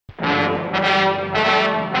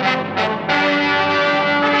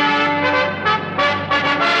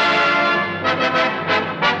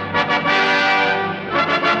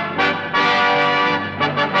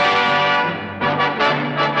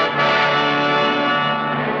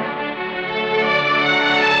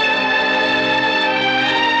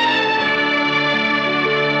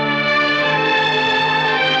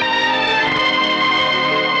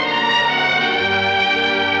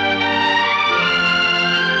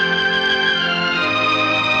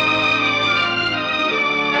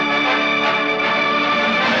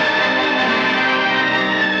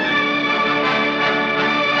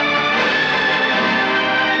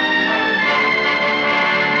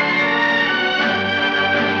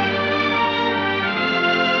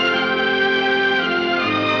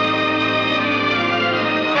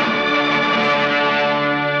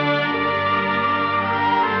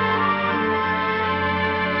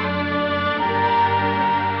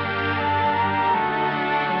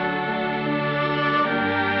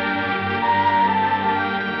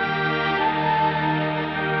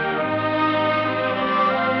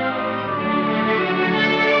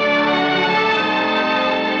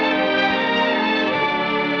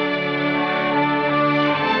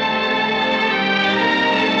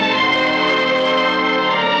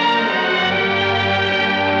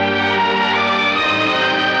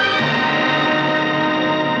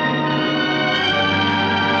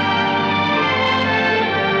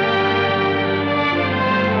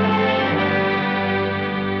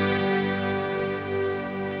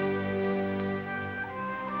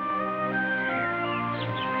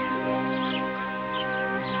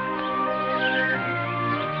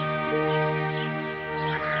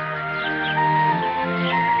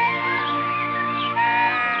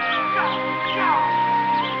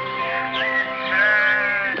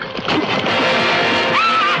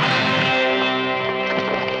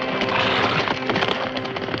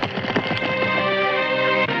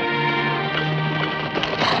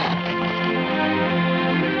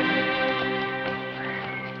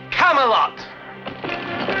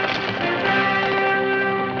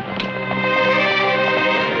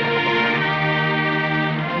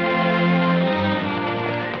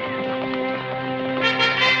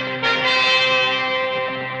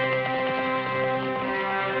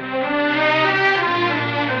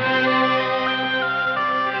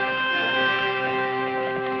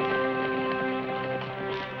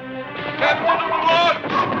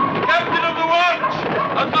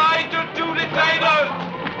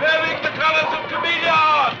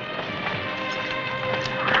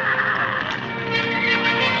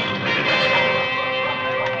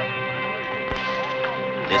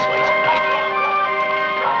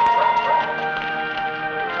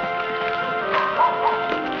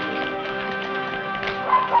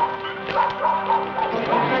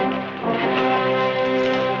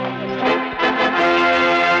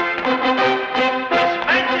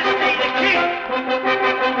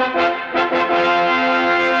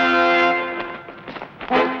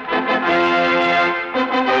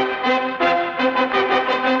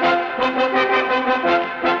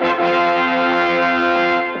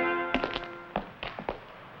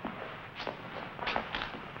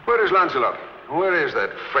Lancelot, where is that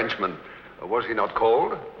Frenchman? Or was he not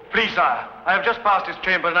called? Please, sire, I have just passed his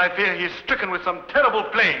chamber, and I fear he is stricken with some terrible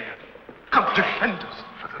plague. Come, defend us.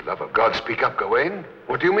 For the love of God, speak up, Gawain.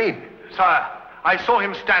 What do you mean? Sire, I saw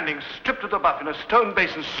him standing, stripped to the buff in a stone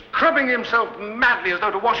basin, scrubbing himself madly as though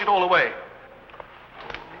to wash it all away.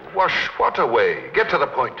 Wash what away? Get to the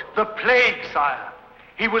point. The plague, sire.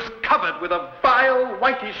 He was covered with a vile,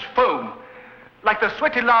 whitish foam, like the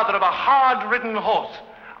sweaty lather of a hard-ridden horse.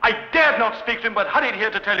 I dared not speak to him, but hurried here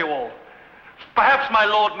to tell you all. Perhaps my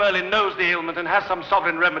Lord Merlin knows the ailment and has some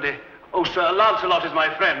sovereign remedy. Oh, Sir, Lancelot is my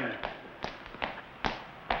friend.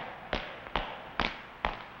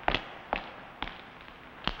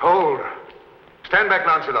 Hold. Stand back,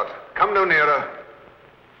 Lancelot. Come no nearer.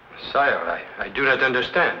 Sire, I do not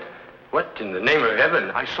understand. What in the name of heaven?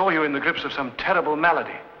 I saw you in the grips of some terrible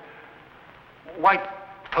malady. White,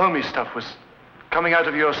 foamy stuff was coming out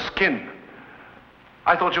of your skin.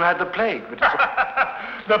 I thought you had the plague, but...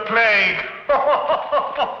 The plague!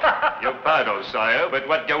 Your pardon, sire, but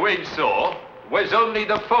what Gawain saw was only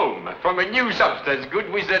the foam from a new substance good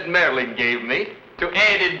wizard Merlin gave me to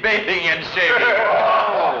aid in bathing and shaving.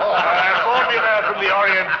 A formula from the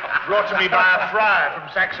Orient brought to me by a friar from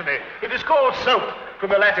Saxony. It is called soap, from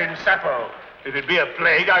the Latin sapo. If it be a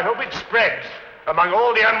plague, I hope it spreads among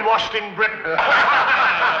all the unwashed in Britain.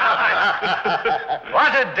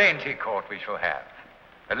 What a dainty court we shall have.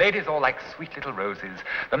 The ladies all like sweet little roses,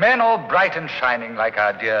 the men all bright and shining like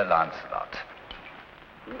our dear Lancelot.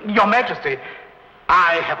 Your Majesty,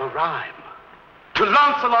 I have a rhyme. To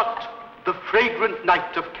Lancelot, the fragrant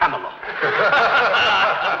knight of Camelot.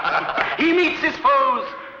 He meets his foes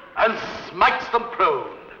and smites them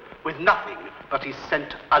prone with nothing but his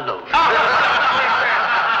scent alone. Well,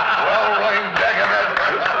 Wayne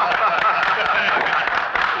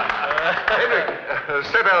Henrik,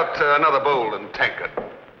 set out another bowl and tankard.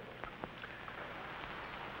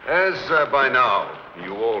 As by now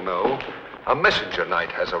you all know, a messenger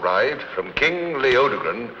knight has arrived from King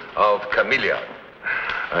Leodogran of Camelot.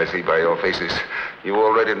 I see by your faces you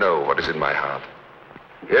already know what is in my heart.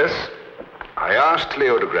 Yes, I asked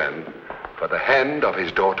Leodogran for the hand of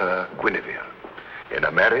his daughter Guinevere in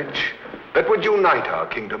a marriage that would unite our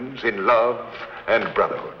kingdoms in love and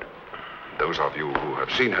brotherhood. Those of you who have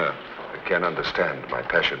seen her can understand my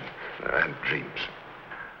passion and dreams.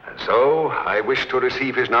 And so I wish to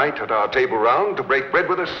receive his knight at our table round to break bread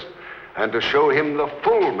with us and to show him the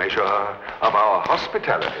full measure of our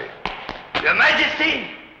hospitality. Your Majesty,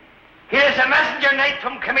 here's a messenger knight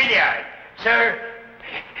from Camelot. Sir,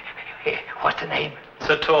 what's the name?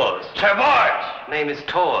 Sir Tors. Sir Bors. Name is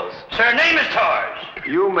Tors. Sir, name is Tors.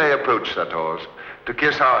 You may approach, Sir Tors, to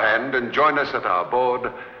kiss our hand and join us at our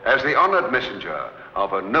board as the honored messenger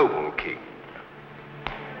of a noble king.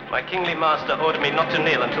 My kingly master ordered me not to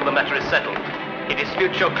kneel until the matter is settled. He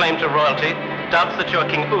disputes your claim to royalty, doubts that you're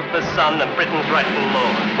King Uther's son and Britain's rightful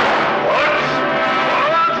lord.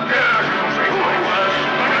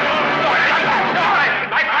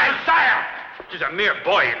 Sire! It is a mere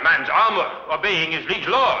boy in man's armor, obeying his liege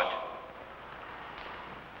lord.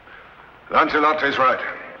 Lancelot is right.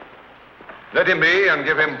 Let him be and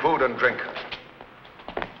give him food and drink.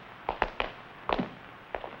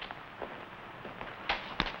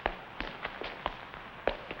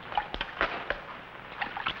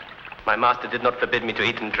 My master did not forbid me to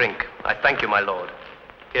eat and drink. I thank you, my lord.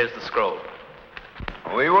 Here's the scroll.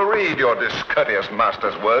 We will read your discourteous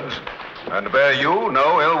master's words and bear you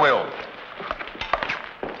no ill will.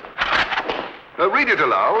 Read it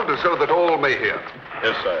aloud so that all may hear.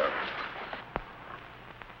 Yes, sire.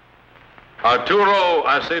 Arturo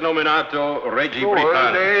ase nominato Regi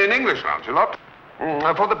Britanniae. In English, Lancelot.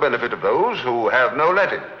 For the benefit of those who have no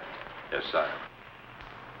Latin. Yes, sire.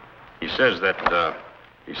 He says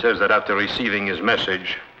that after receiving his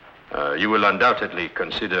message, you will undoubtedly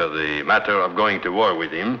consider the matter of going to war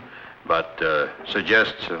with him, but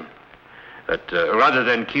suggests that rather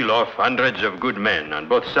than kill off hundreds of good men on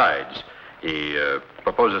both sides, he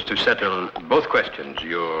proposes to settle both questions,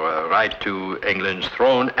 your right to England's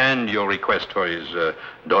throne and your request for his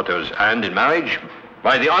daughter's hand in marriage,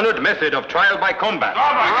 by the honored method of trial by combat.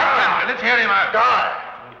 Oh, my God! Let's hear him out.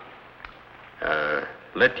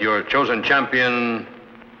 Let your chosen champion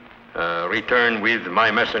return with my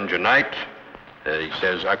messenger knight, he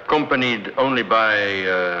says, accompanied only by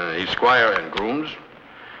his squire and grooms.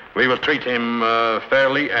 We will treat him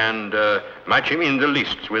fairly and match him in the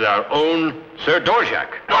lists with our own Sir Dorjak.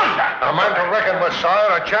 A man to reckon with,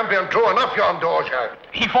 sire, a champion true enough, yon Dorjak.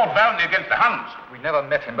 He fought valiantly against the Huns. We never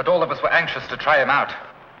met him, but all of us were anxious to try him out.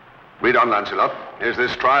 Read on, Lancelot. Is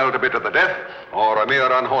this trial to be to the death or a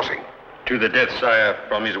mere unhorsing? To the death, sire,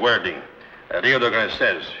 from his wording. Leodogran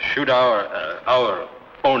says, should our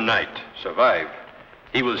own knight survive,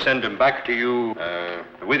 he will send him back to you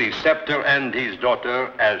with his scepter and his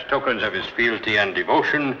daughter as tokens of his fealty and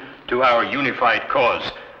devotion to our unified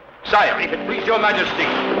cause. Sire, if it please your majesty.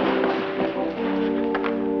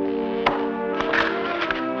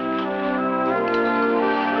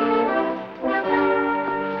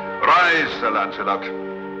 Rise, Sir Lancelot,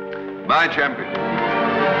 my champion.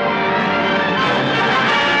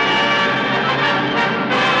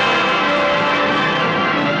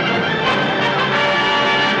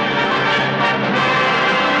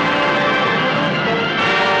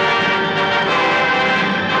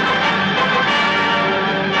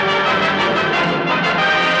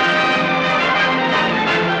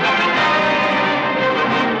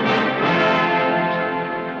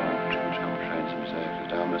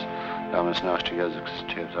 Nacht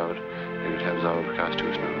out, it has our cast to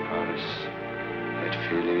no Paris. Et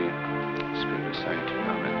fili, spirit sight,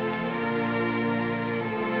 Amen.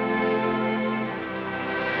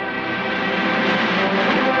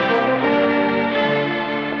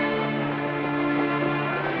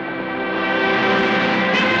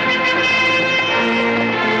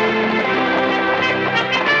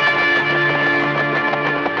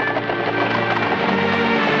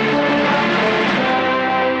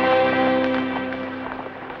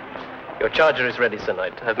 Your charger is ready, Sir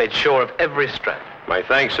Knight. I've made sure of every strap. My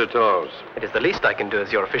thanks, Sir Torres. It is the least I can do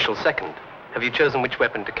as your official second. Have you chosen which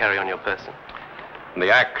weapon to carry on your person?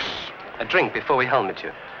 The axe. A drink before we helmet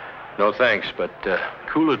you. No thanks, but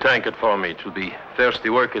cool a tankard for me. It will be thirsty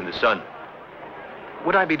work in the sun.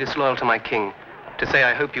 Would I be disloyal to my king to say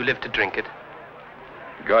I hope you live to drink it?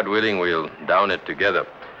 God willing, we'll down it together.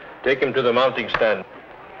 Take him to the mounting stand.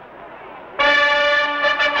 Well,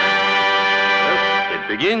 it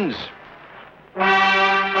begins.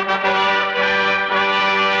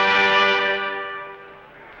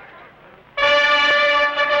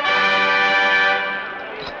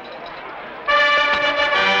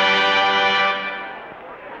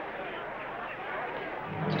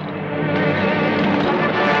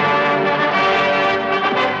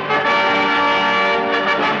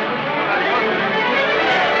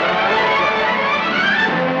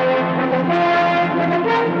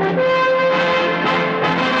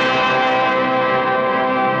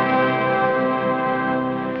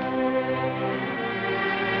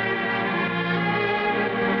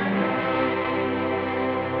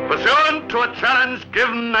 Pursuant to a challenge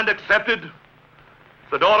given and accepted,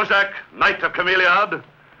 Sir Dorjac, Knight of Camelot,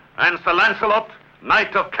 and Sir Lancelot,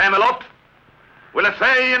 Knight of Camelot, will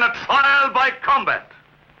essay in a trial by combat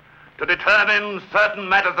to determine certain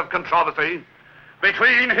matters of controversy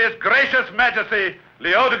between His Gracious Majesty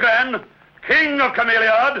Leodogran, King of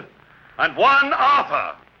Camelot, and one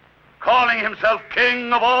Arthur, calling himself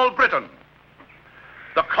King of all Britain.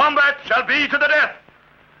 The combat shall be to the death,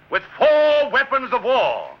 with 4 weapons of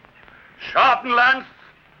war: sharpened lance,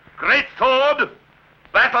 great sword,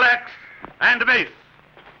 battle axe, and mace.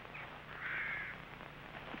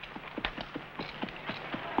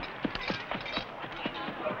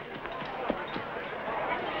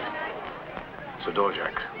 Sir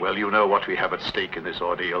Dorjac, well, you know what we have at stake in this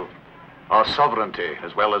ordeal. Our sovereignty,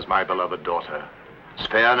 as well as my beloved daughter.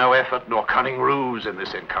 Spare no effort nor cunning ruse in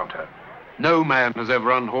this encounter. No man has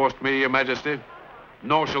ever unhorsed me, Your Majesty,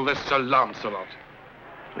 nor shall this Sir Lancelot.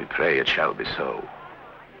 We pray it shall be so.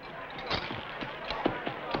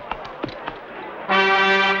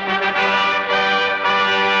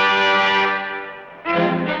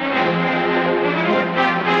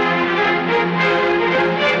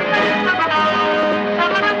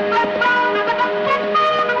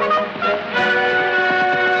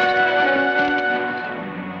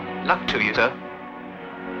 Luck to you, sir.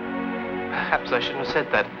 Perhaps I shouldn't have said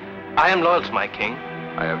that. I am loyal to my king.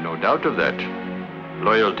 I have no doubt of that.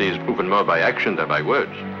 Loyalty is proven more by action than by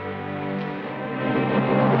words.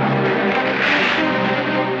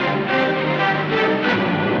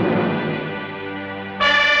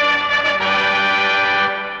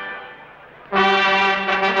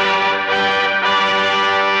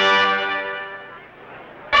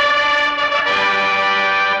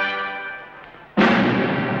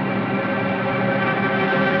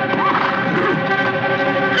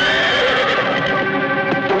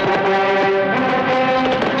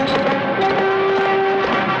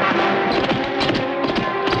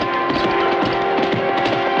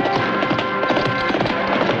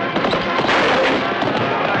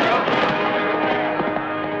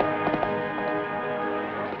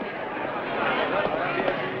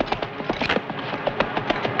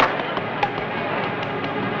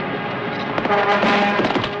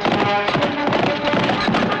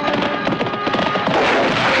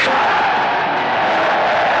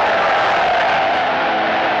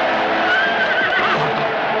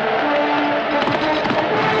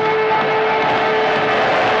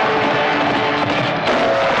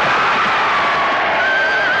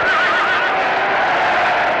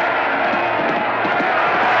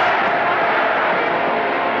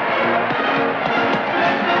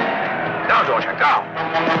 Doja, go!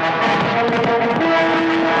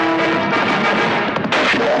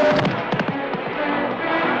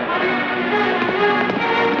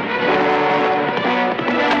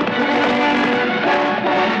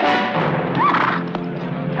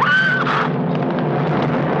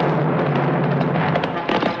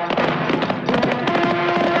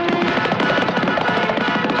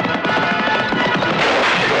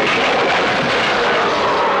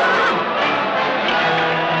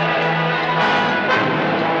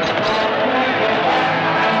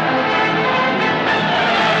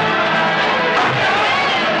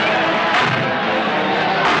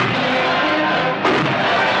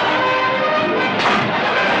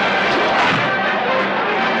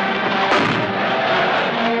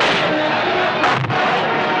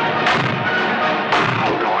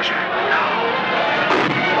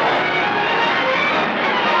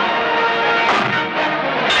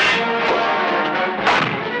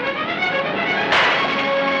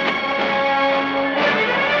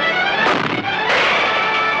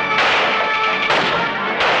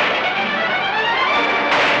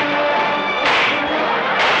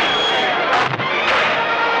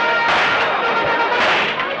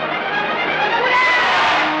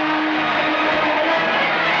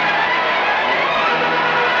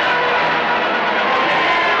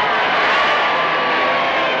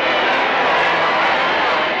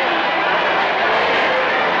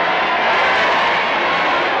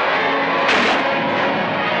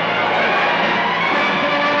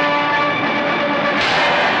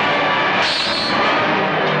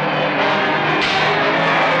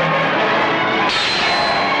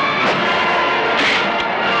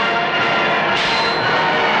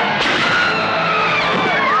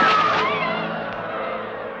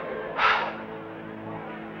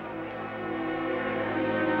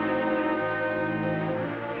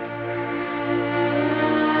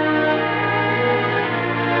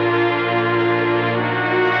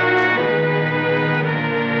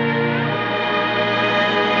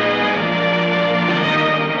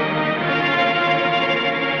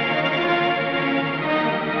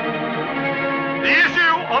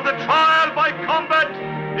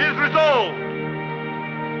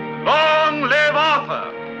 Long live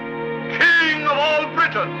Arthur, King of all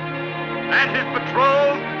Britain, and his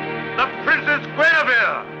betrothed, the Princess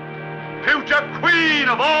Guinevere, future Queen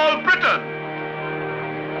of all Britain.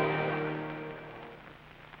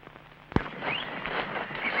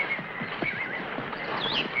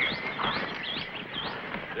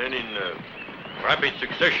 Then in rapid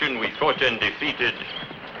succession we fought and defeated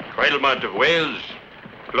Camelot of Wales,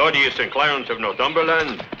 Claudius and Clarence of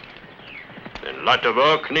Northumberland, then Lot of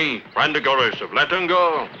Orkney, Brandegoris of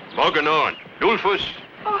Latangor, Morganor and Dulfus.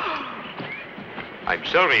 Oh. I'm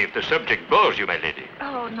sorry if the subject bores you, my lady.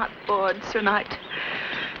 Oh, not bored, Sir Knight.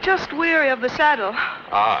 Just weary of the saddle.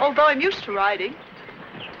 Ah. Although I'm used to riding.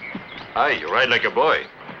 Aye, you ride like a boy.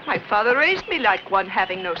 My father raised me like one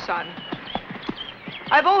having no son.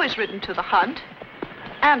 I've always ridden to the hunt,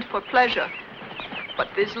 and for pleasure.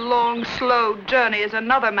 But this long, slow journey is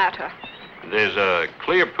another matter. There's a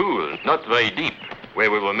clear pool, not very deep, where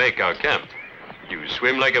we will make our camp. You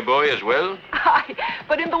swim like a boy as well? Aye,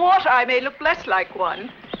 but in the water I may look less like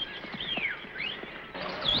one.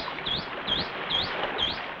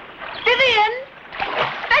 Vivian,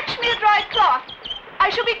 fetch me a dry cloth. I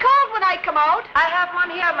shall be cold when I come out. I have one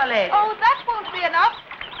here, my lady. Oh, that won't be enough.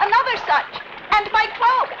 Another such. And my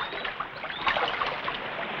cloak.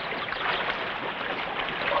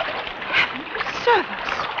 Heaven preserve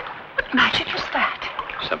us. What magic is that?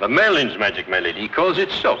 Some of Merlin's magic, my lady. He calls it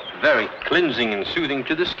soap. Very cleansing and soothing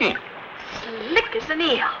to the skin. Slick as an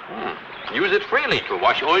eel. Use it freely to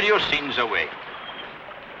wash all your sins away.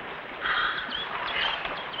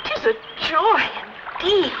 'Tis a joy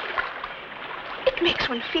indeed. It makes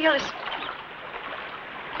one feel as...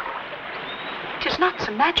 'Tis not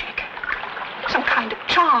some magic. Some kind of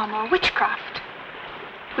charm or witchcraft.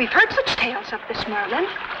 We've heard such tales of this, Merlin.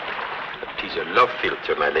 It is a love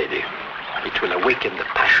philter, my lady. It will awaken the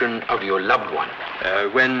passion of your loved one.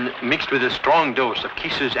 When mixed with a strong dose of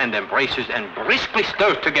kisses and embraces and briskly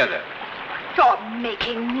stirred together. You're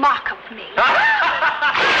making mock of me.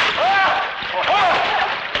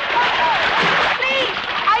 Please,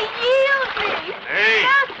 I yield me. Hey,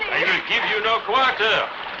 Mercy. I will give you no quarter.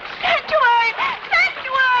 Sanctuary!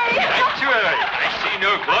 Sanctuary! Sanctuary. I see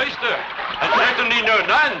no cloister, and certainly no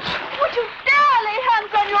nuns. Would you dare lay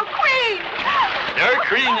hands on your queen? No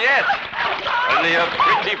queen yet. Only a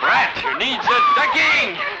pretty brat who needs a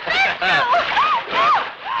ducking.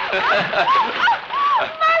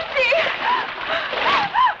 Mercy!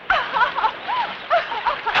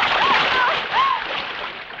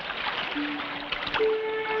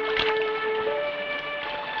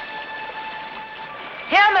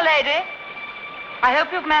 lady. I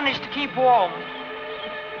hope you've managed to keep warm.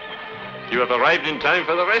 You have arrived in time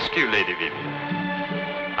for the rescue, Lady Vivian.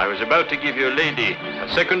 I was about to give your lady a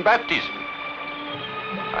second baptism.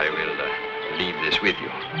 I will leave this with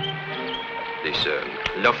you. This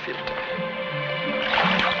love philter.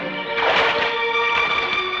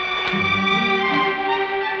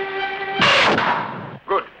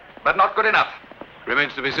 Good, but not good enough.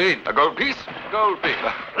 Remains to be seen. A gold piece? Gold piece.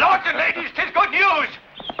 Lords and ladies, 'tis good news.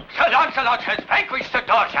 Sir Lancelot has vanquished Sir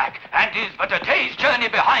Dorsac and is but a day's journey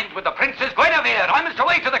behind with the Princess Guinevere on his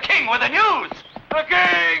way to the king with the news. The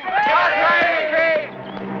king!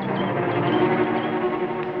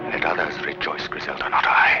 Let others rejoice, Griselda, not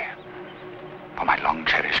I. For my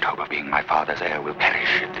long-cherished hope of being my father's heir will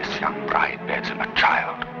perish if this young bride bears him a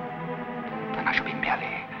child. Then I shall be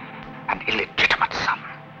merely an illegitimate son.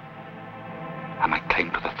 And my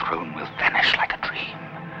claim to the throne will vanish like a dream.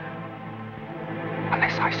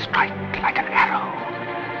 Unless I strike like an arrow,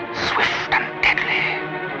 swift and deadly.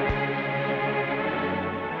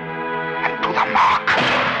 And to the mark.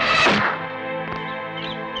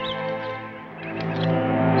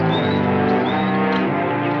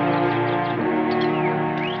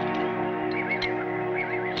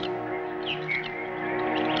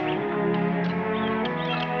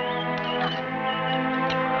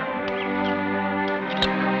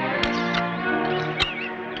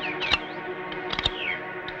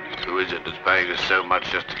 So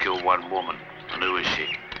much just to kill one woman. And who is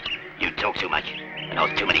she? You talk too much and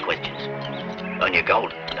ask too many questions. Earn your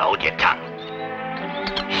gold, hold your tongue.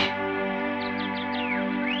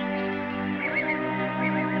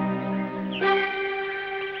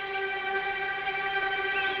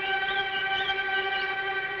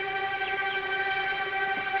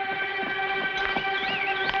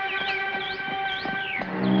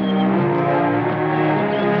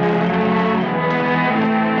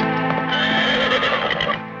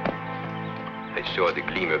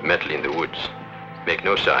 Metal in the woods. Make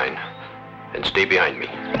no sign, and stay behind me.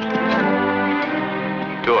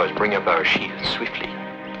 Doors, bring up our shields swiftly.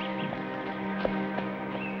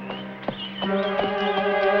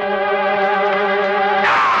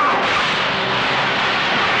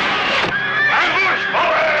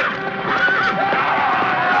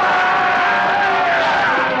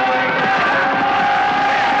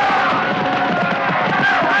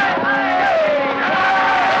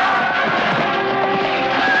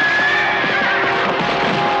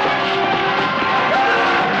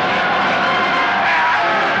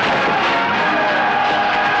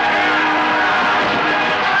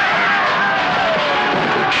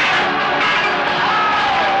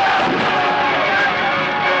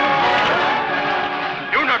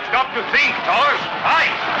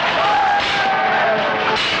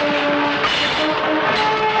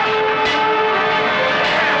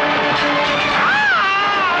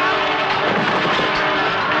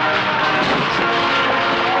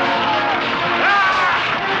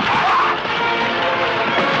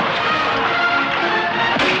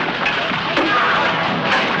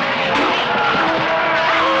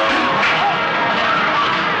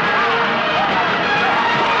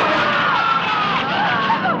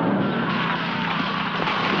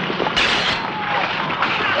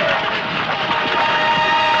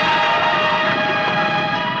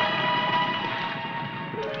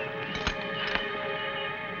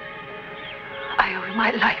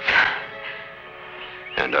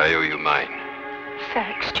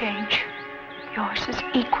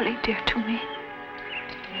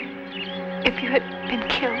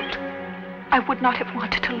 Not have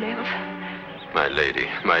wanted to live. My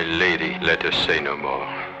lady, let us say no more,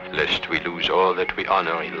 lest we lose all that we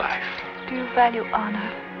honor in life. Do you value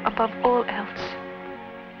honor above all else?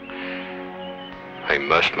 I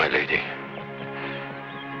must, my lady.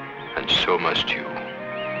 And so must you.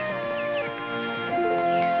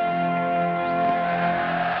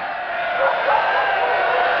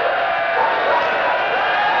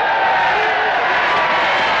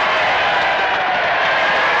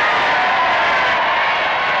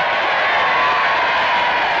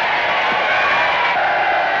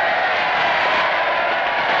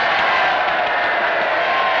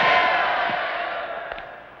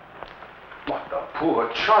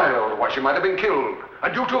 Child, why, she might have been killed.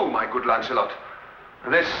 And you too, my good Lancelot.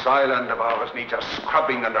 This island of ours needs a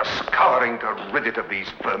scrubbing and a scouring to rid it of these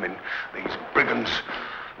vermin, these brigands.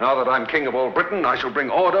 Now that I'm king of all Britain, I shall bring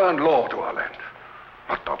order and law to our land.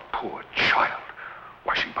 But the poor child,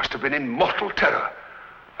 why, she must have been in mortal terror.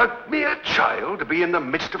 A mere child to be in the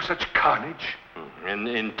midst of such carnage.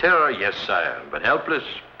 In terror, yes, sire, but helpless,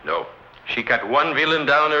 no. She cut one villain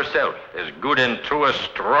down herself, as good and true a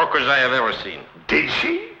stroke as I have ever seen. Did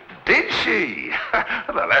she? Did she?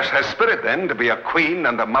 The lass has spirit, then, to be a queen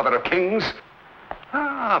and the mother of kings.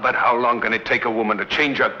 But how long can it take a woman to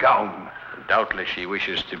change her gown? Doubtless she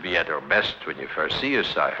wishes to be at her best when you first see her,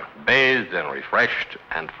 sire. Bathed and refreshed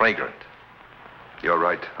and fragrant. You're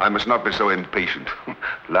right. I must not be so impatient.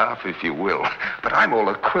 Laugh if you will, but I'm all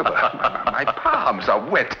a quiver. My palms are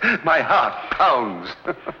wet. My heart pounds.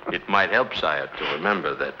 It might help, sire, to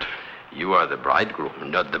remember that you are the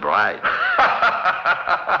bridegroom, not the bride.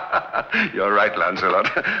 You're right,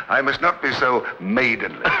 Lancelot. I must not be so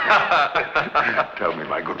maidenly. Tell me,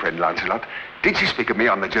 my good friend Lancelot, did she speak of me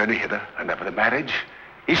on the journey hither and of the marriage?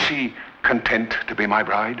 Is she content to be my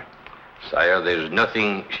bride? Sire, there's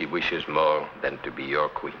nothing she wishes more than to be your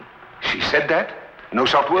queen. She said that? No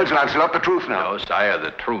soft words, Lancelot, the truth now. No, sire,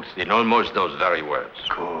 the truth in almost those very words.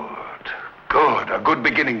 Good. Good. A good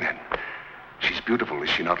beginning, then. She's beautiful,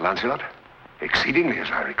 is she not, Lancelot? Exceedingly,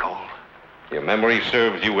 as I recall. Your memory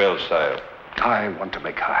serves you well, sire. I want to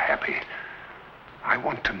make her happy. I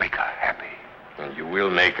want to make her happy. And you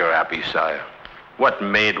will make her happy, sire. What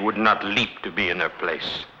maid would not leap to be in her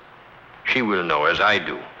place? She will know, as I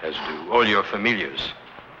do, as do all your familiars.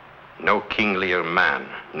 No kinglier man,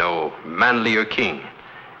 no manlier king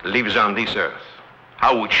lives on this earth.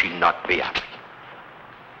 How would she not be happy?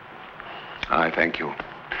 I thank you,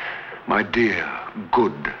 my dear,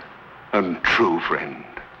 good, and true friend.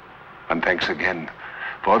 And thanks again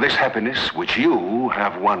for this happiness which you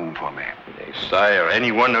have won for me. Nay, sire,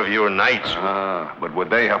 any one of your knights... But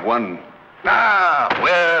would they have won?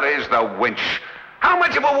 Where is the wench? How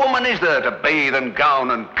much of a woman is there to bathe and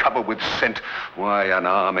gown and cover with scent? Why, an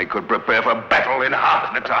army could prepare for battle in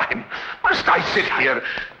half the time. Must I sit here?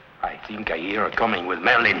 I think I hear her coming with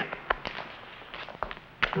Merlin.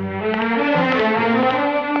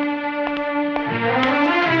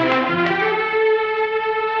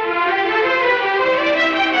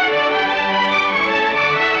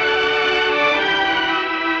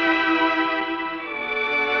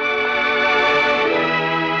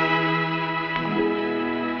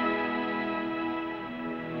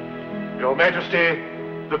 Your Majesty,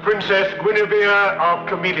 the Princess Guinevere of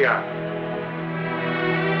Camelot.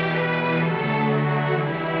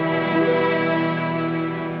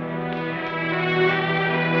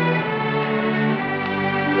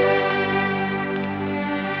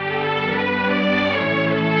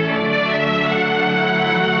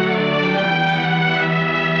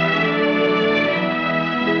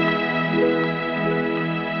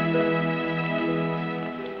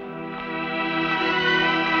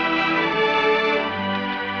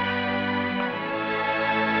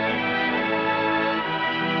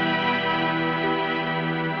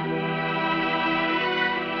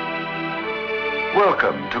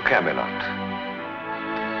 Welcome to Camelot,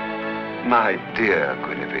 my dear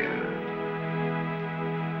Guinevere.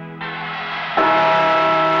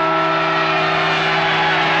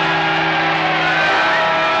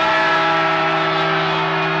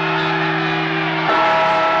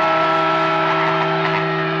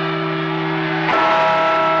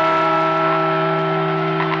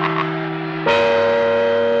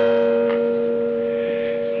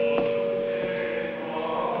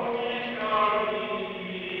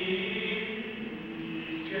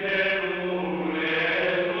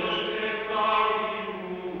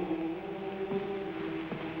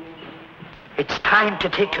 It's time to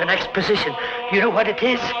take your next position. You know what it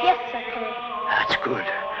is? Yes, Sir. That's good,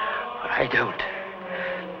 but I don't.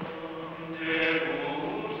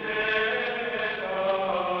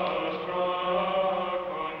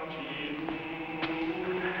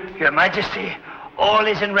 Your Majesty, all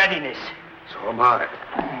is in readiness. So am I.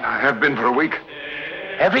 I have been for a week.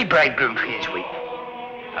 Every bridegroom feels weak.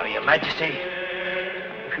 Now, Your Majesty,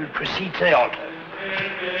 if you'll proceed to the altar.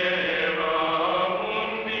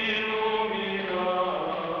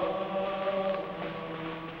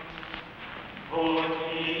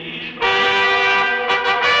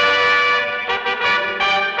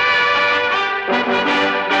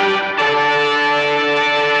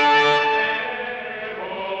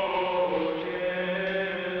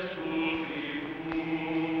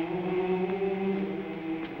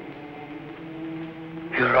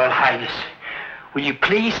 Your Royal Highness, will you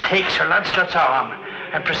please take Sir Lancelot's arm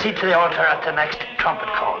and proceed to the altar at the next trumpet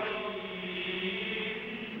call?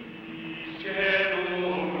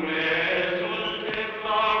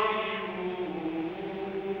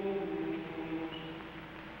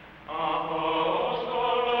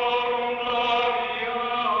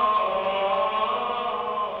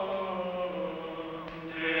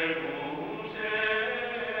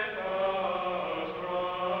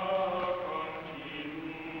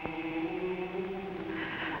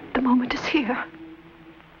 The moment is here.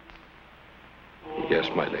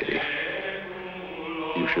 my lady.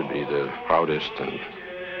 You should be the proudest and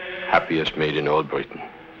happiest maid in all Britain.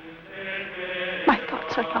 My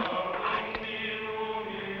thoughts are not of pride.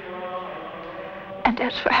 And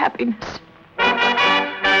as for happiness,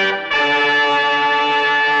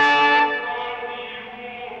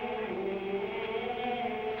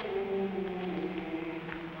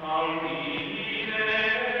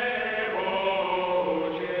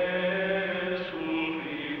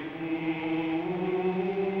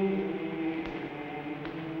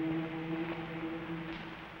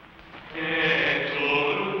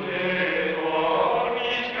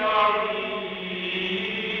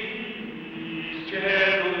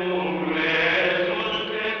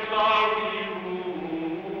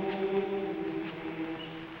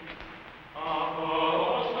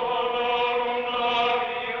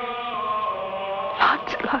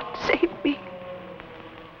 Lancelot, save me.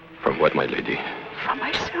 From what, my lady? From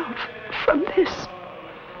myself. From this.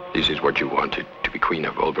 This is what you wanted, to be queen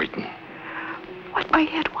of all Britain. What my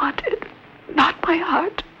head wanted, not my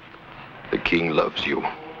heart. The king loves you.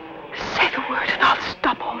 Say the word and I'll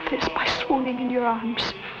stop all this by swooning in your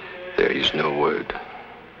arms. There is no word.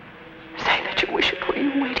 Say that you wish it for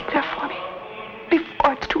you waiting there for me.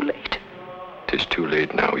 Before it's too late. 'Tis too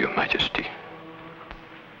late now, your majesty.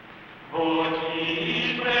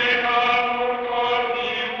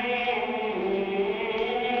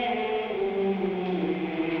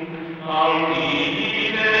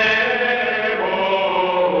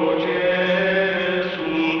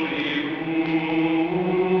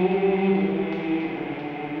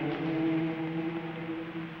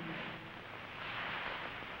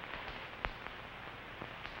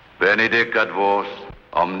 Benedicat vos,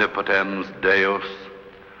 omnipotens Deus,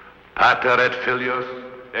 Pater et Filius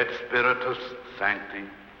et Spiritus Sancti.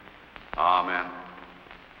 Amen.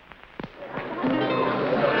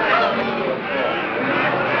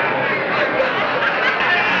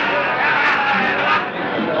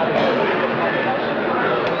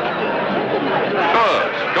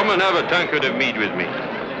 Come and have a tankard of mead with me.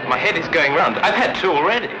 My head is going round. I've had 2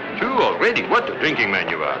 already. 2 already? What a drinking man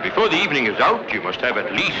you are. Before the evening is out, you must have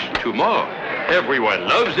at least 2 more. Everyone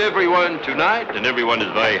loves everyone tonight, and everyone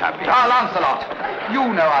is very happy. Ah, Lancelot,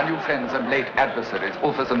 you know our new friends and late adversaries,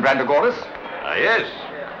 Ulfus and Brandagoris. Ah, yes.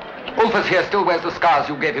 Ulfus here still wears the scars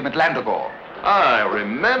you gave him at Landagore. I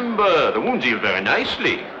remember. The wounds heal very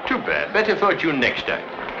nicely. Too bad. Better fortune next time.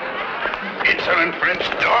 Insolent Prince,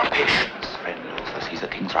 your patience, friend Ulfus. He's the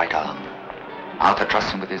king's right arm. Arthur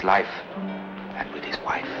trusts him with his life and with his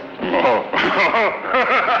wife. Oh.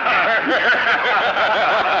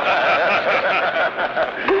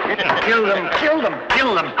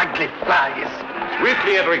 Kill them, ugly flies.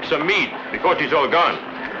 Swiftly, Edric, some mead before it is all gone.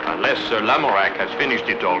 Unless Sir Lamorak has finished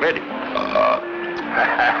it already.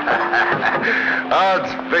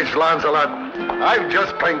 Odds fish, Lancelot. I've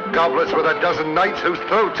just clanked goblets with a dozen knights whose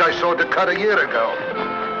throats I sawed to cut a year ago.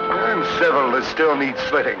 And several that still need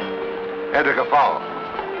slitting. Edric, a fowl.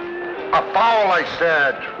 A fowl, I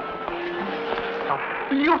said. A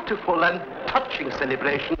beautiful and touching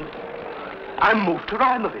celebration. I'm moved to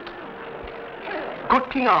rhyme of it. Good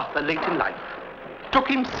King Arthur, late in life, took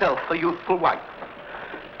himself a youthful wife.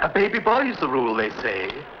 A baby boy is the rule, they say,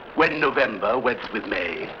 when November weds with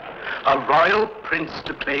May. A royal prince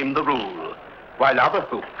to claim the rule, while other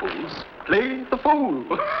hopefuls play the fool.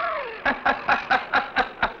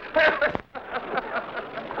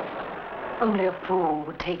 Only a fool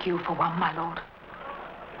would take you for one, my lord.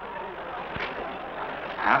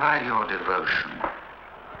 Have I your devotion?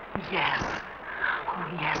 Yes. Oh,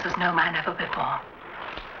 yes, as no man ever before.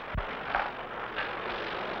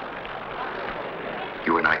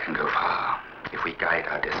 You and I can go far if we guide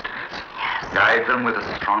our destinies. Yes. Guide them with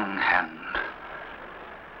a strong hand.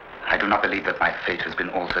 I do not believe that my fate has been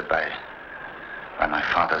altered by my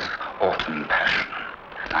father's autumn passion.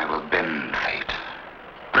 I will bend fate,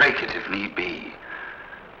 break it if need be,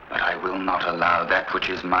 but I will not allow that which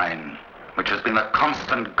is mine, which has been the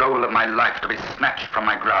constant goal of my life, to be snatched from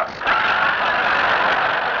my grasp.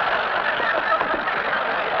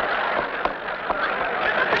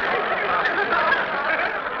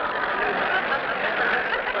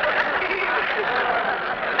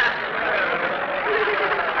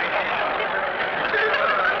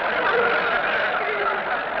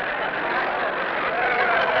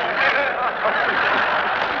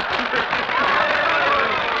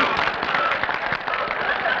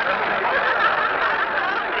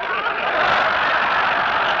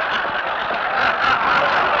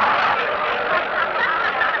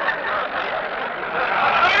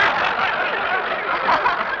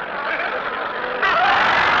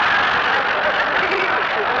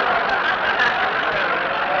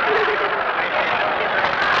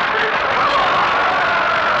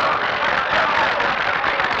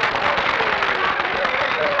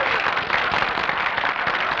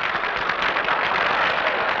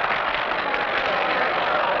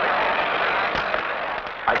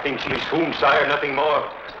 whom, sire, nothing more.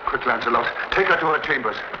 Quick, Lancelot. Take her to her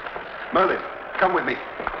chambers. Merlin, come with me.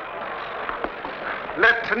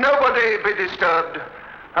 Let nobody be disturbed.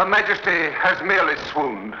 Her Majesty has merely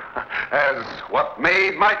swooned, as what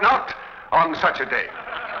may might not on such a day.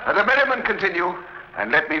 The merriment continue,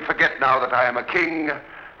 and let me forget now that I am a king,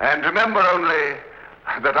 and remember only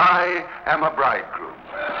that I am a bridegroom.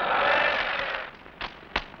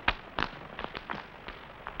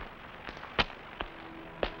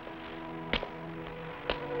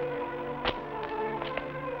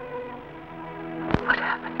 What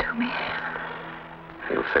happened to me?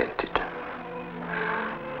 You fainted.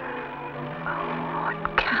 Oh,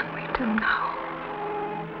 what can we do now?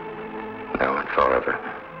 Now and forever.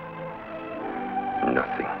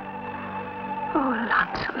 Nothing. Oh,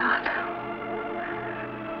 Lancelot.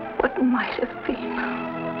 What might have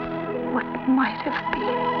been? What might have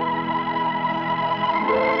been?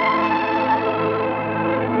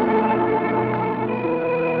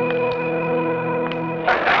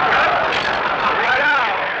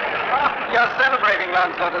 You're celebrating,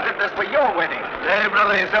 Lancelot, as if this were your wedding. Hey,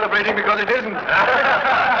 brother, he's celebrating because it isn't.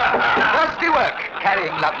 Dusty work,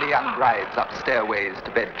 carrying lovely young brides up stairways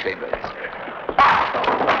to bedchambers.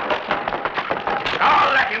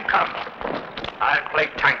 Now let him come. I'll play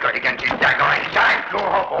tankard against his dagger and thank you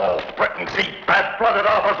of all Britain. See bad-blooded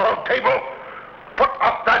offers on table. Put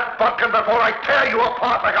up that bodkin before I tear you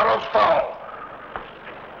apart like a roast fowl.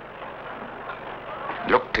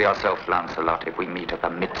 Look to yourself, Lancelot, if we meet at the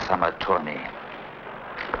midsummer tourney.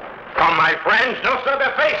 Come, my friends, no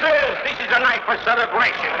sober faces. This is a night for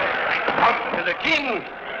celebration. Come to the king,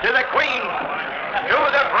 to the queen, to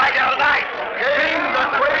the bridal night. King, the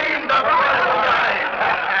queen, the bridal night.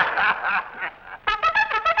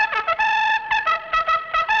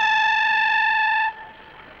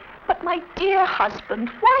 But my dear husband,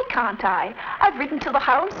 why can't I? I've ridden to the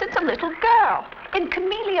hounds since a little girl. In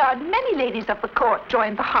Camelot, many ladies of the court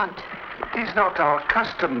joined the hunt. It is not our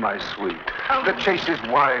custom, my sweet. The chase is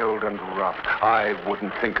wild and rough. I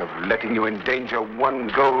wouldn't think of letting you endanger one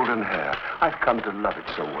golden hair. I've come to love it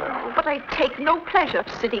so well. But I take no pleasure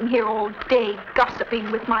sitting here all day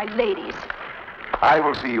gossiping with my ladies. I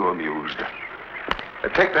will see you amused.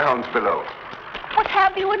 Take the hounds below. What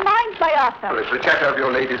have you in mind, my Arthur? Well, if the chatter of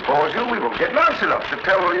your ladies bores you, we will get Lancelot to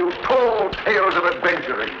tell you tall tales of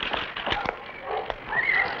adventuring.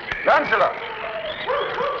 Lancelot!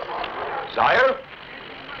 Sire?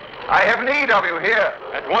 I have need of you here.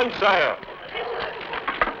 At once, sire.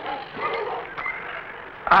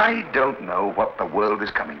 I don't know what the world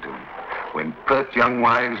is coming to when pert young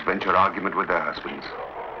wives venture argument with their husbands.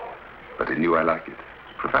 But in you I like it,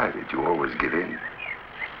 provided you always give in.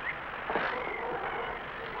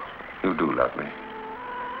 You do love me.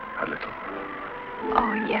 A little.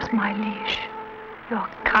 Oh, yes, my liege. You're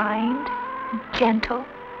kind, gentle,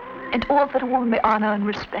 and all that a woman may honor and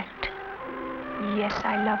respect. Yes,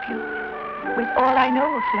 I love you. With all I know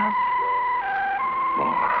of love.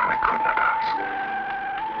 More I could not ask.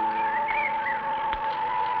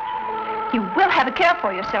 You will have a care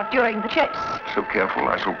for yourself during the chase. So careful,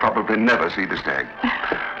 I shall probably never see the stag.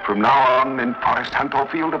 From now on, in forest, hunt, or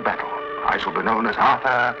field of battle, I shall be known as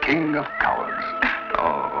Arthur, King of Cowards.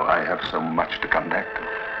 Oh, I have so much to come back to.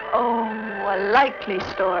 Oh, a likely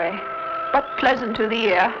story, but pleasant to the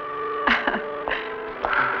ear.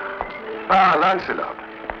 Ah, Lancelot,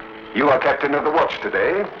 you are captain of the watch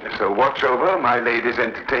today, so watch over my lady's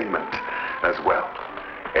entertainment as well.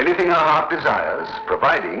 Anything her heart desires,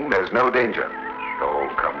 providing there's no danger. Oh,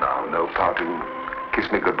 come now, no pouting. Kiss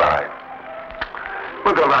me goodbye.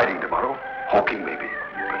 We'll go riding tomorrow, hawking maybe,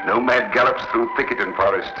 but no mad gallops through thicket and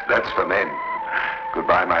forest. That's for men.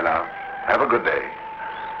 Goodbye, my love. Have a good day.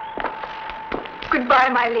 Goodbye,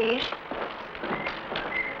 my liege.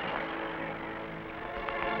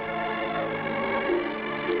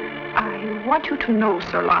 I want you to know,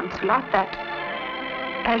 Sir Lancelot, that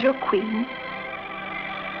as your queen,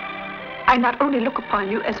 I not only look upon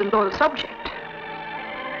you as a loyal subject,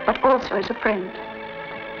 but also as a friend.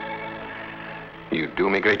 You do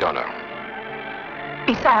me great honor.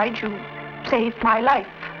 Besides, you saved my life.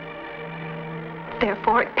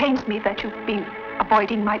 Therefore, it pains me that you've been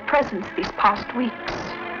avoiding my presence these past weeks.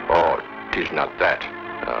 Oh, 'tis not that.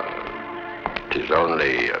 'Tis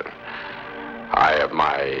only... I have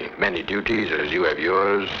my many duties as you have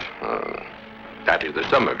yours. That is the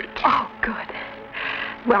sum of it. Oh, good.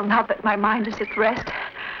 Well, now that my mind is at rest,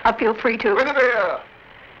 I feel free to... Guinevere!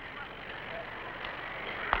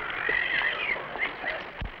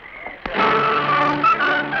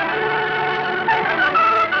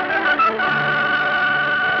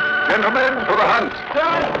 Gentlemen, to the hunt!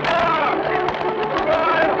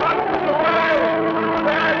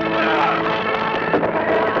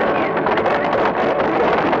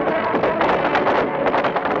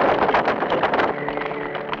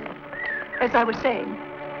 As I was saying,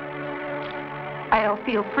 I'll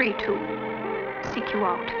feel free to seek you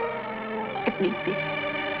out, if need be.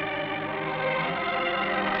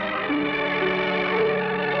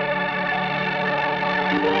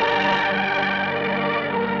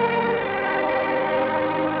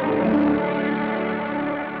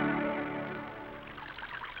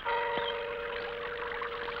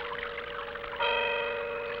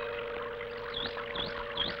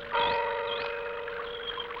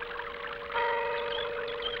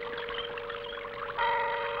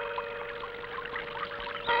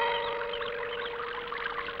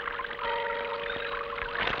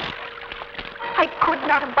 I could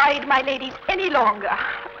not abide my ladies any longer.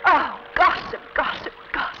 Oh, gossip, gossip,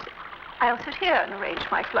 gossip. I'll sit here and arrange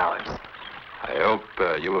my flowers. I hope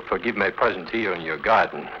you will forgive my presence here in your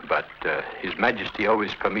garden, but His Majesty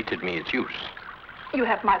always permitted me its use. You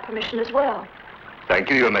have my permission as well. Thank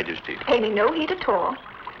you, Your Majesty. Pay me no heed at all.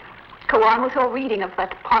 Go on with your reading of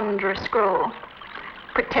that ponderous scroll.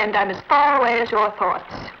 Pretend I'm as far away as your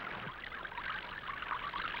thoughts.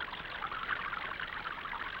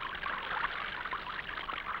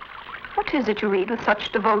 What is it you read with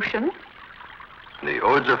such devotion? The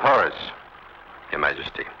Odes of Horace, Your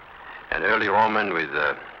Majesty. An early Roman with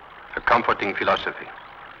a comforting philosophy.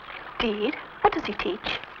 Indeed? What does he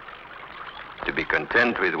teach? To be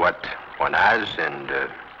content with what one has and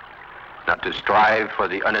not to strive for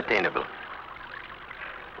the unattainable.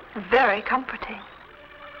 Very comforting.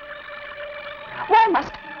 Why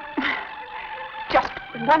must... Just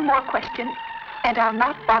one more question, and I'll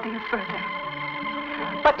not bother you further.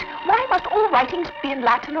 But why must all writings be in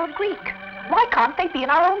Latin or Greek? Why can't they be in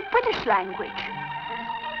our own British language?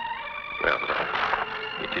 Well,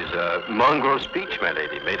 it is a mongrel speech, my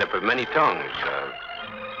lady, made up of many tongues.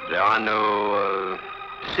 There are no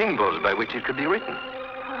symbols by which it could be written.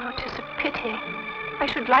 Oh, 'tis a pity. I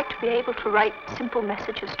should like to be able to write simple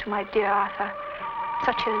messages to my dear Arthur,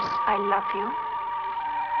 such as, I love you.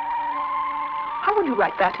 How will you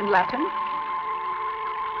write that in Latin?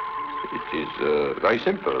 It is very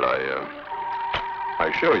simple.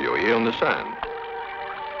 I show you here on the sand.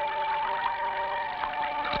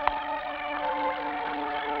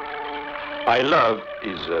 I love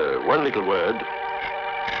is one little word,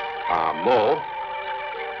 amor,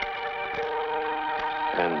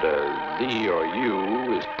 and thee or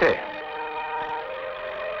you is te.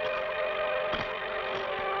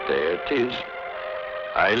 There it is.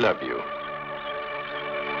 I love you.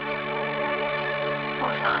 Oh,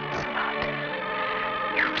 Lancelot,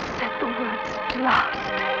 you've said the words at last.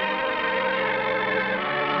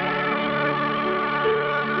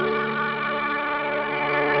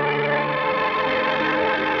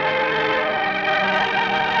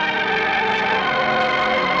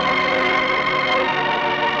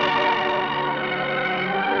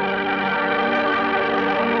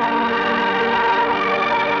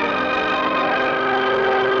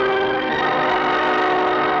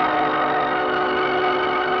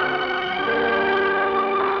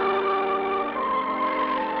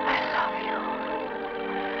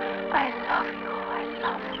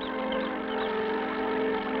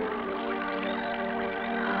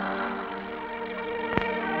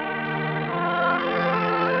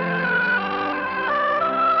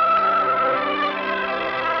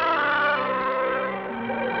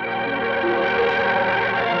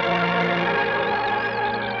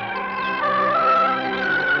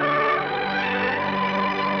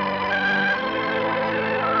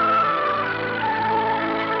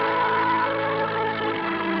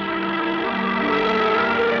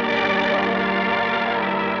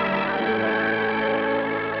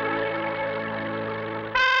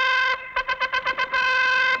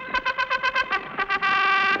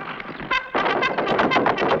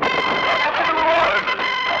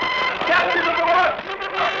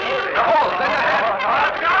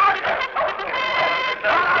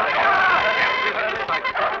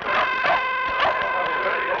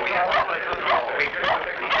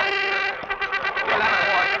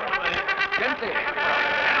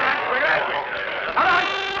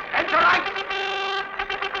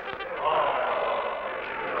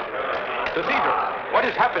 What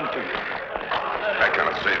has happened to you? I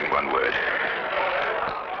cannot say in one word.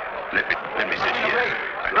 Let me sit here.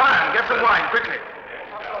 Ryan, get some wine, quickly.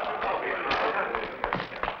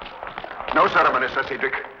 No ceremony, Sir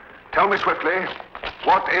Cedric. Tell me swiftly,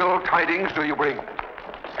 what ill tidings do you bring?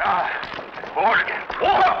 Board again.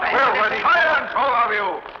 Well, ready. Silence, all of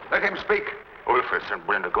you. Let him speak. Ulfus and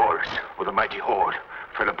Brendagoras, with a mighty horde,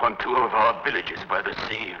 fell upon 2 of our villages by the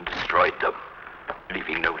sea and destroyed them,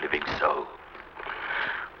 leaving no living soul.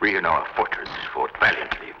 We in our fortress fought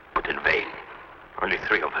valiantly, but in vain. Only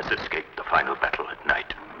 3 of us escaped the final battle at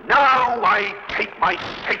night. Now I take my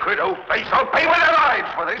sacred oath they shall pay with their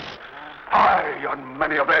lives for this. I and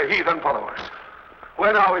many of their heathen followers.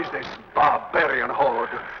 Where now is this barbarian horde?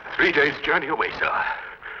 3 days' journey away, sir.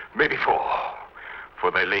 Maybe 4.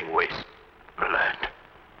 For they're laying waste the land.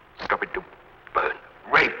 Stopping to burn,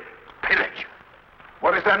 rape, pillage.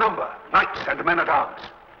 What is their number? Knights and men-at-arms?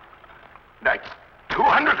 Knights,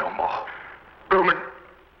 200 or more. Bowmen,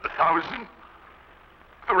 1,000.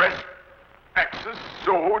 The rest, axes,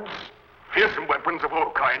 swords, fearsome weapons of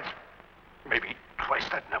all kinds. Maybe twice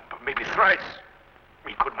that number, maybe thrice.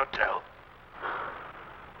 We could not tell.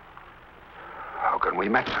 How can we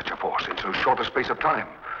match such a force in so short a space of time?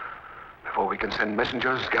 Before we can send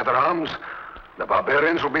messengers, gather arms, the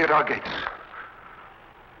barbarians will be at our gates.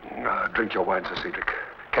 Drink your wine, Sir Cedric.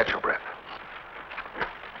 Catch your breath.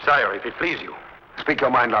 Sire, if it please you. Speak your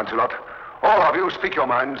mind, Lancelot. All of you, speak your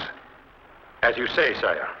minds. As you say,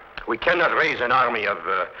 sire, we cannot raise an army of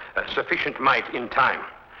sufficient might in time.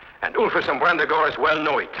 And Ulfus and Brandegores well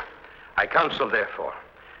know it. I counsel, therefore,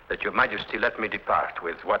 that your majesty let me depart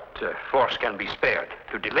with what force can be spared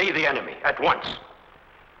to delay the enemy at once,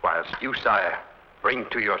 whilst you, sire, bring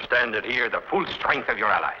to your standard here the full strength of your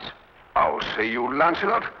allies. How say you,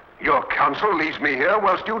 Lancelot? Your counsel leaves me here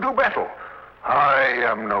whilst you do battle. I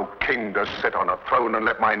am no king to sit on a throne and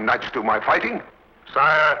let my knights do my fighting.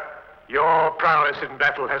 Sire, your prowess in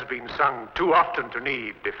battle has been sung too often to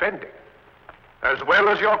need defending, as well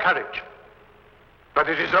as your courage. But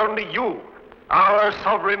it is only you, our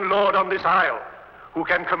sovereign lord on this isle, who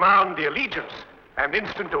can command the allegiance and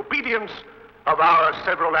instant obedience of our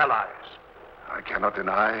several allies. I cannot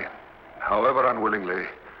deny, however unwillingly,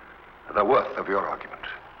 the worth of your argument.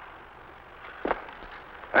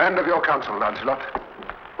 And of your counsel, Lancelot.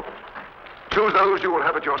 Choose those you will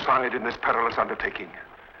have at your side in this perilous undertaking.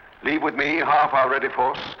 Leave with me half our ready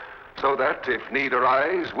force, so that, if need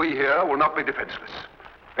arise, we here will not be defenseless.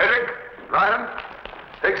 Edric, Ryan,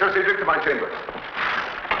 take Sir Cedric to my chambers.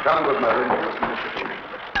 Come, good Merlin.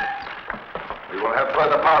 We will have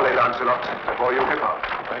further parley, Lancelot, before you depart.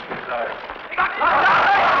 Thank you, sire.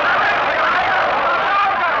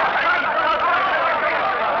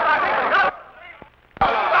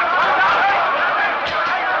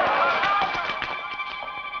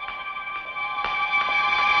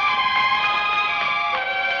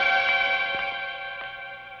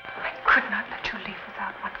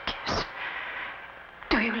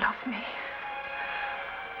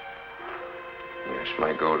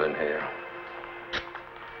 My golden hair.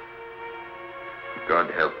 God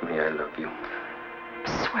help me, I love you.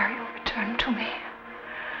 Swear you'll return to me.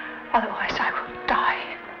 Otherwise I will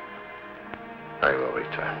die. I will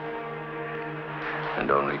return. And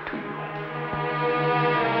only to you.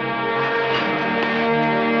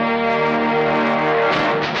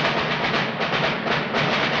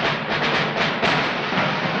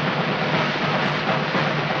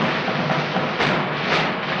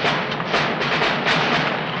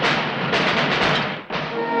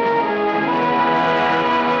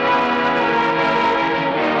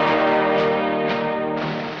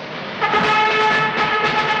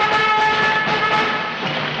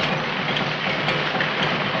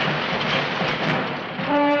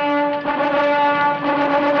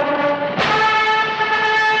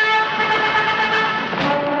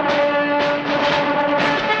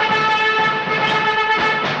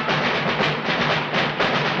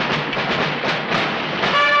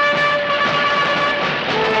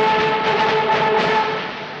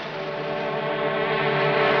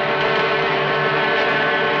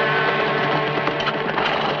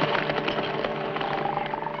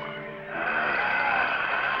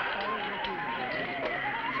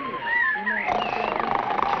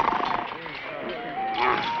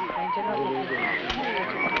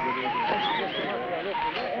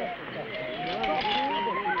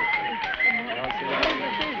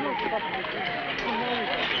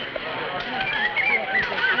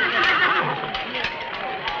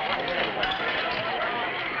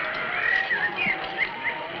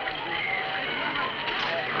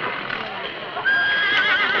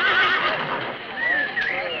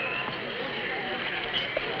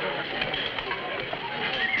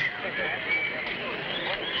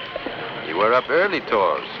 We're up early,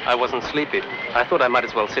 Tors. I wasn't sleepy. I thought I might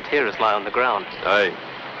as well sit here as lie on the ground. Aye.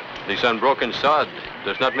 This unbroken sod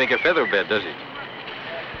does not make a feather bed, does it?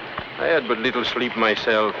 I had but little sleep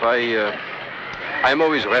myself. I'm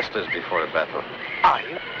always restless before a battle. Are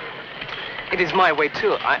you? It is my way,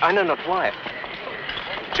 too. I know not why.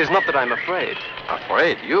 'Tis not that I'm afraid.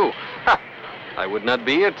 Afraid? You? Ha! I would not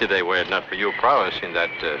be here today were it not for your prowess in that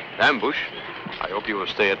ambush. I hope you will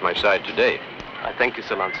stay at my side today. I thank you,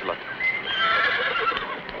 Sir Lancelot.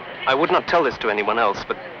 I would not tell this to anyone else,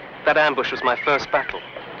 but that ambush was my first battle.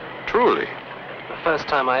 Truly? The first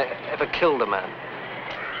time I ever killed a man.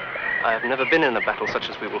 I have never been in a battle such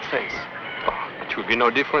as we will face. Oh, it will be no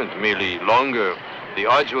different, merely longer. The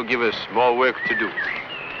odds will give us more work to do.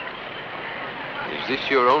 Is this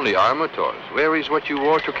your only armor, Tors? Where is what you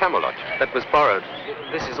wore to Camelot? That was borrowed.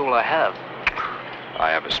 This is all I have. I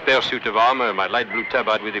have a spare suit of armor and my light blue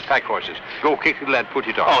tabard with the pack horses. Go quickly and put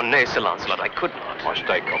it on. Oh, nay, Sir Lancelot, I could not. Must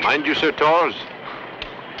I command you, Sir Tors?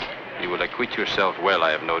 You will acquit yourself well, I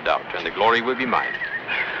have no doubt, and the glory will be mine.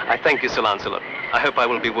 I thank you, Sir Lancelot. I hope I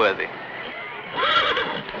will be worthy.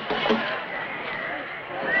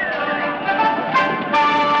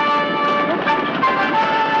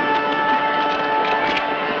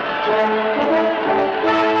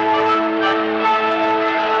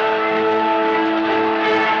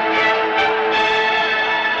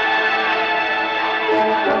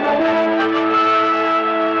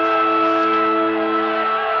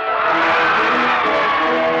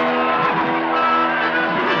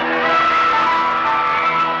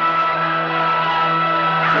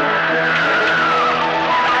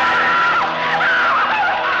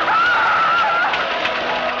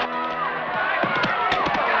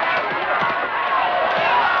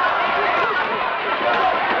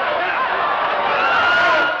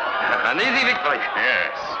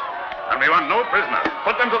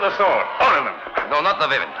 Not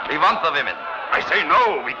the women. We want the women. I say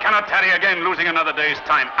no. We cannot tarry again, losing another day's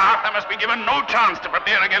time. Arthur must be given no chance to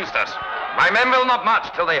prepare against us. My men will not march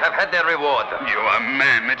till they have had their reward. Your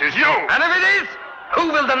men, it is you. And if it is,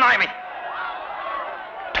 who will deny me?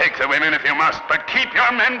 Take the women if you must, but keep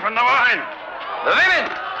your men from the wine. The women!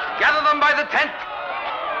 Gather them by the tent.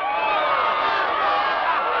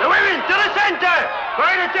 The women to the center!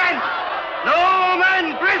 By the tent! No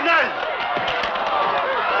men prisoners!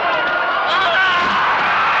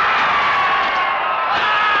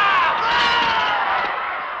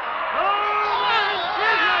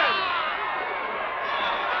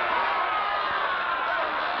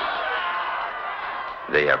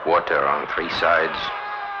 They have water on 3 sides.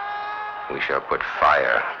 We shall put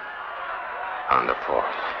fire on the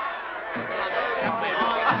 4th.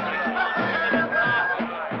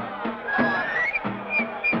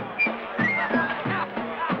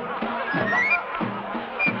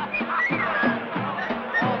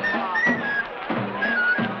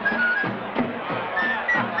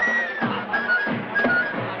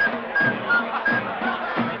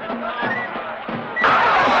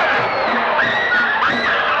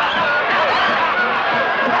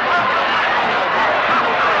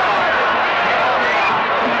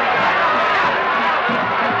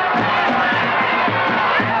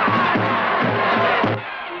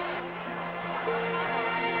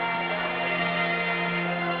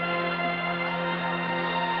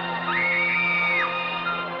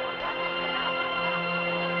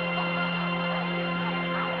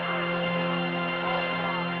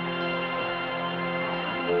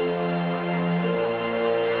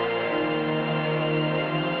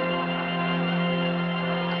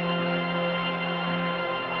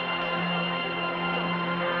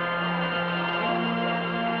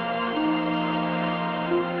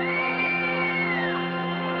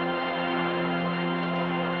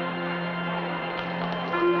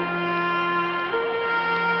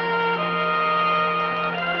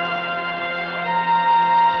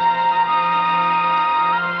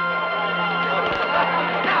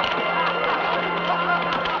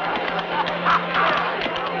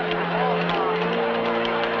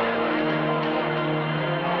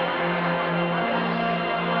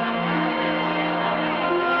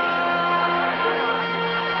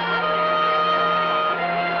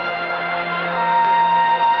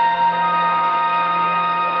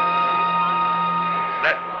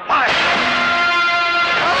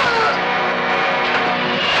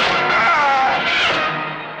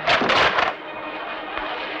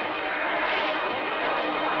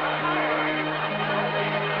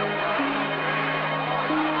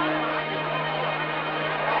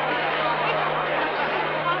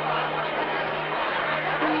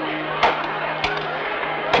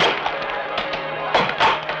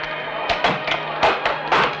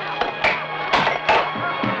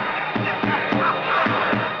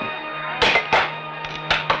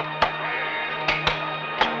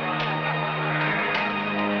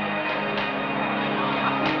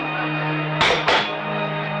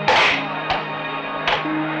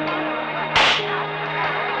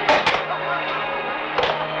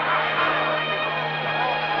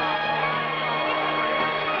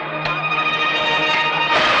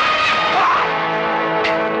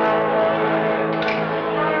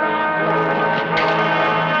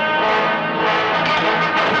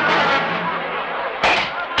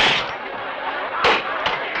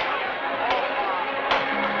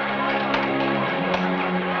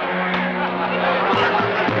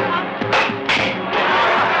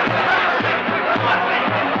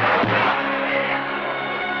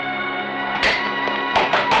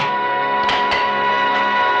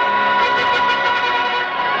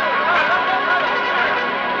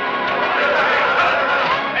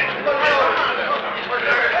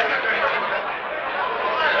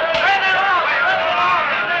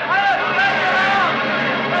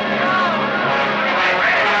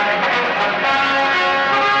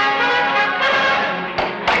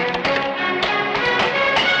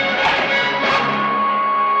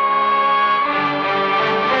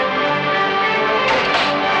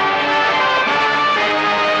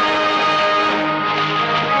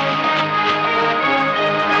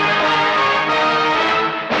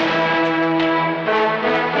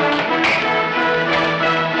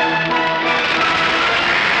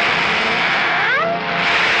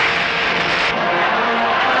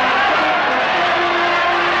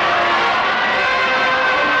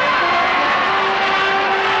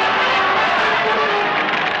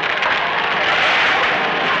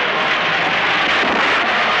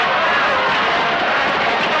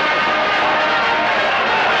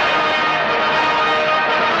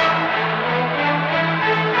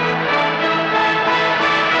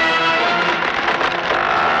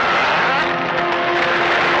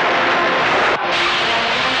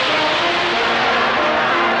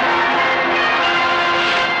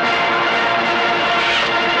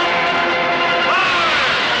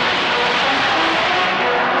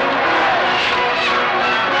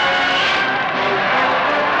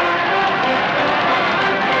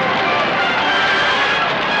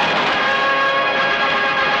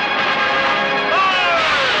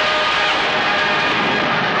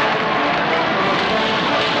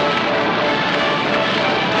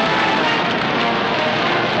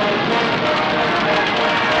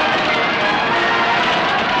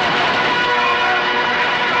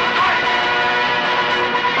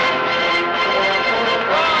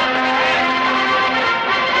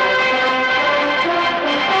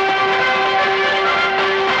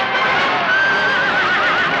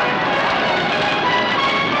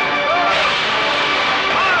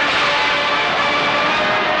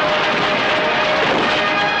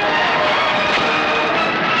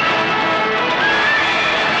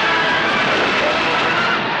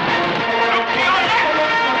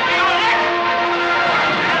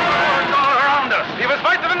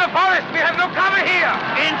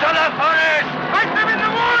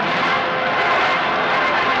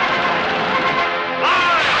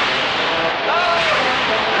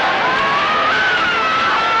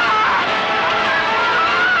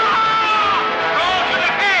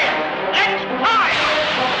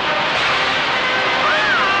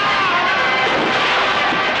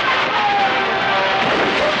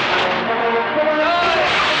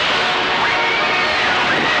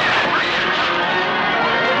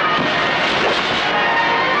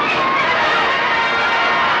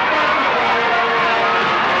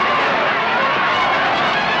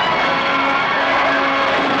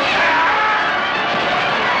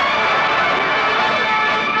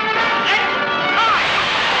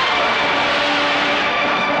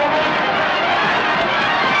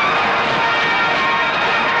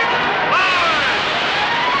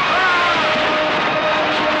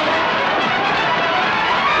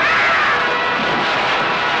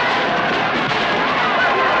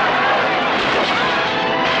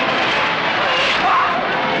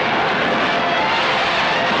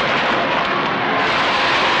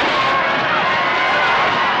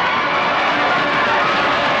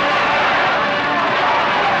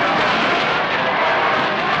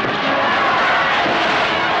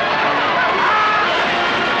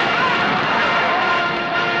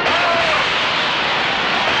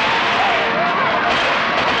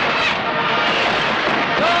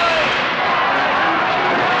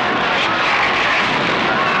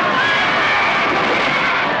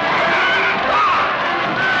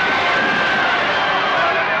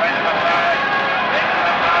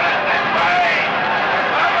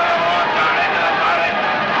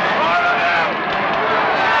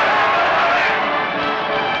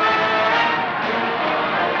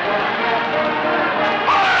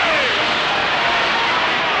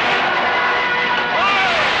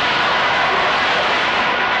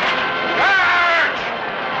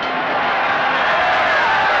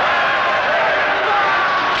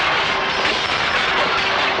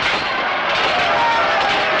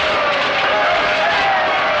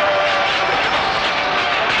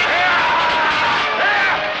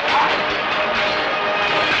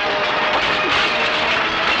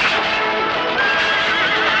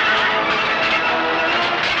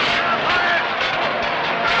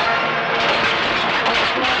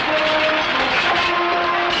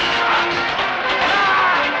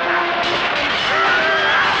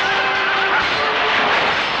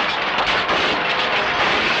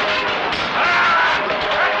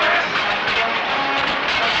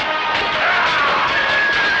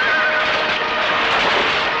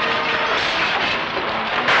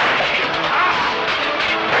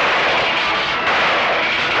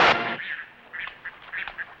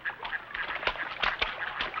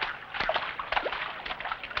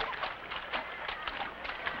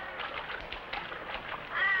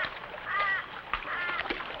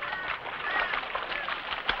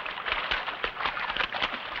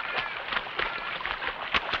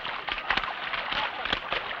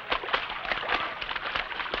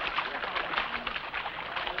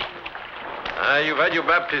 You've had your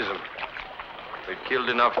baptism. We've killed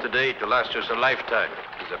enough today to last us a lifetime.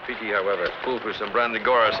 It's a pity, however, Fulfus and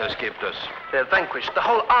Brandigoras escaped us. They're vanquished. The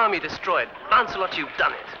whole army destroyed. Lancelot, you've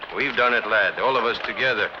done it. We've done it, lad. All of us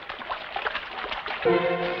together.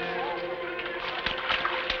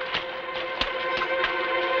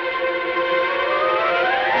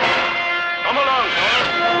 Come along,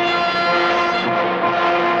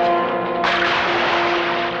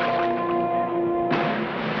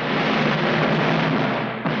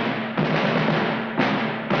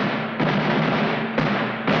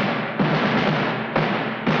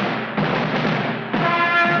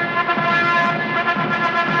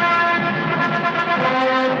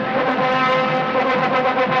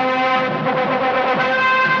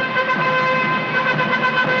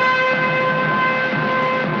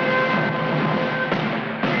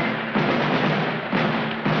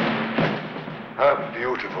 A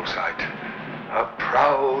beautiful sight. A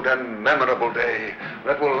proud and memorable day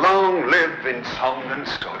that will long live in song and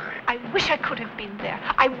story. I wish I could have been there.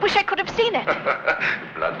 I wish I could have seen it.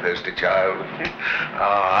 Bloodthirsty child.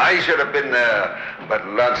 I should have been there, but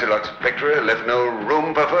Lancelot's victory left no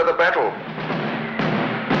room for further battle.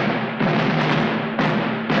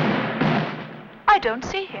 I don't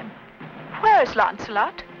see him. Where is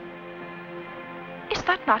Lancelot? Is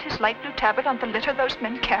that not his light blue tabard on the litter those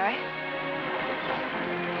men carry?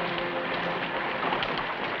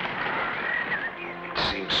 It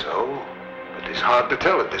seems so, but it's hard to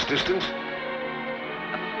tell at this distance.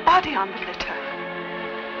 A body on the litter.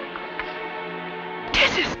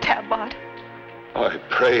 'Tis his tabard. I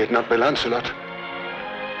pray it not be Lancelot.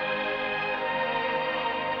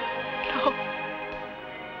 No.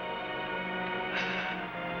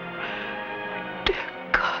 Dear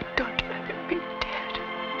God, don't let him be dead.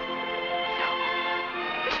 No.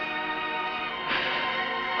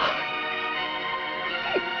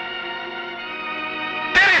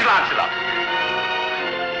 There is Lancelot.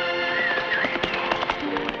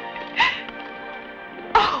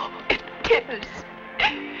 Oh, it is.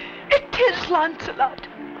 It is Lancelot.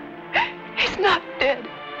 He's not dead.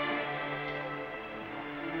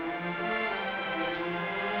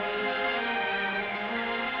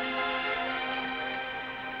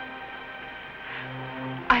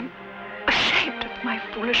 I'm ashamed of my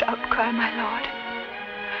foolish outcry, my lord.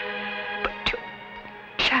 But your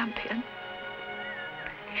champion,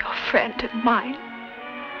 your friend and mine,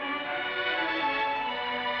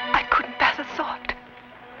 I couldn't bear the thought.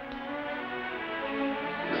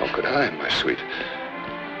 Nor could I, my sweet.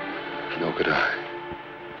 Nor could I.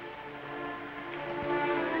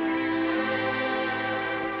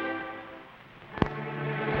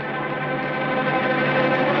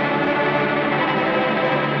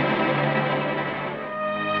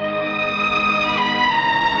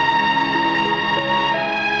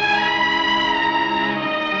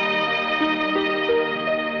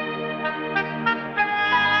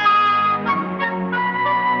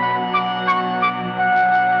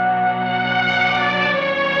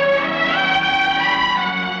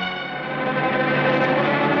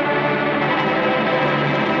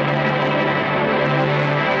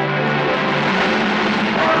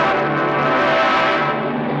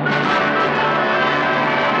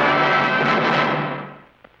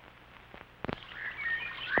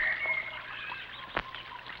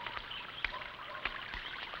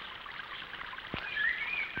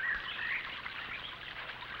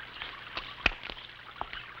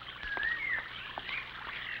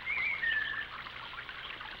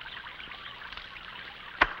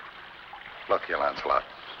 Look here, Lancelot.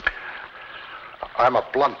 I'm a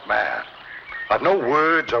blunt man. I've no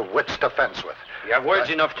words or wits to fence with. You have words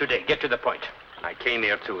enough today. Get to the point. I came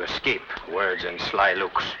here to escape words and sly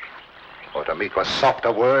looks. Or to meet with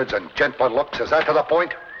softer words and gentler looks. Is that to the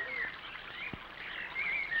point?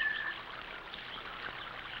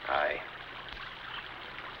 Aye.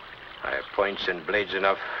 I have points and blades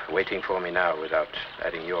enough waiting for me now without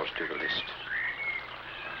adding yours to the list.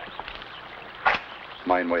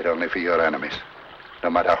 Mine wait only for your enemies, no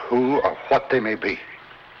matter who or what they may be.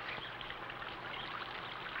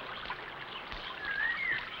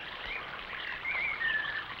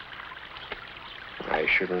 I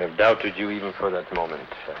shouldn't have doubted you even for that moment.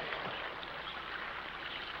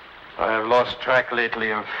 I have lost track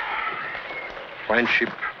lately of friendship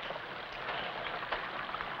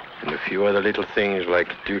and a few other little things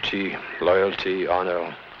like duty, loyalty,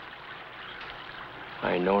 honor.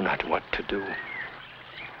 I know not what to do.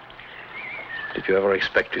 Did you ever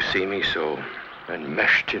expect to see me so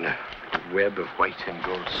enmeshed in a web of white and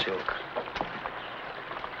gold silk?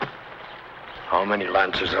 How many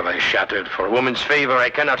lances have I shattered for a woman's favor I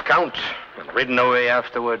cannot count, and ridden away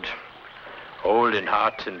afterward, whole in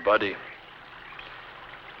heart and body.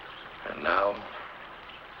 And now,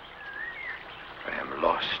 I am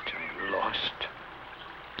lost.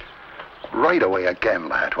 Right away again,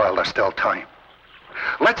 lad, while there's still time.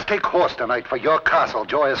 Let's take horse tonight for your castle,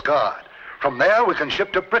 Joyous God. From there, we can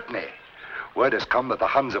ship to Brittany. Word has come that the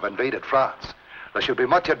Huns have invaded France. There should be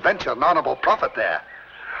much adventure and honorable profit there.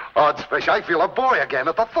 Odds fish, I feel a boy again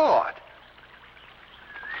at the thought.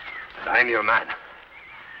 I'm your man.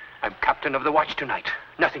 I'm captain of the watch tonight.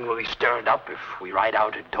 Nothing will be stirred up if we ride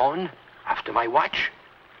out at dawn after my watch.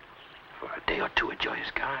 For a day or two at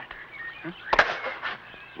Joyous God.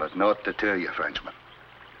 But not to tell you, Frenchman.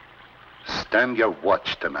 Stand your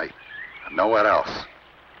watch tonight, and nowhere else.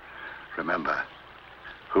 Remember,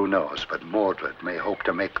 who knows but Modred may hope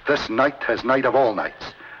to make this night his night of all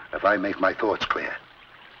nights, if I make my thoughts clear.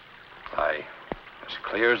 Aye, as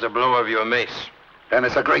clear as the blow of your mace. Then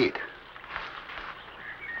it's agreed.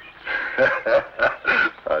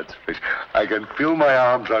 Odds fish, I can feel my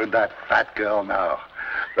arms around that fat girl now.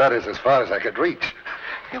 That is as far as I could reach.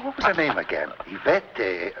 Hey, what was her name again?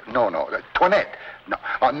 Yvette? No, Toinette. No,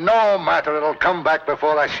 no matter, it'll come back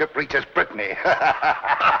before our ship reaches Brittany.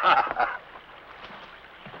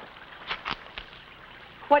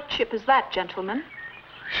 What ship is that, gentlemen?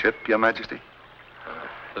 Ship, Your Majesty?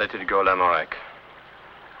 Let it go, Lamorak.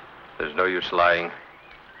 There's no use lying.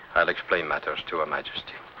 I'll explain matters to Her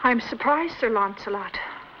Majesty. I'm surprised, Sir Lancelot.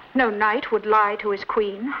 No knight would lie to his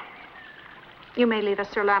queen. You may leave us,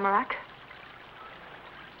 Sir Lamorak.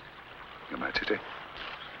 Your Majesty.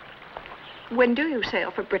 When do you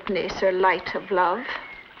sail for Brittany, Sir Light of Love?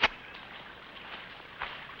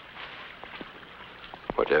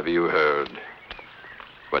 Whatever you heard,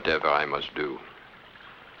 whatever I must do,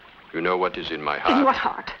 you know what is in my heart. In what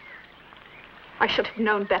heart? I should have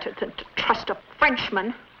known better than to trust a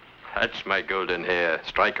Frenchman. That's my golden hair.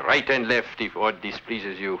 Strike right and left if aught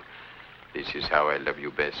displeases you. This is how I love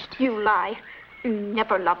you best. You lie. You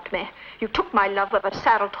never loved me. You took my love with a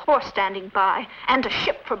saddled horse standing by, and a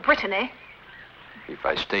ship for Brittany. If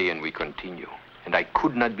I stay and we continue, and I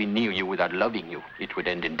could not be near you without loving you, it would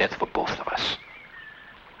end in death for both of us.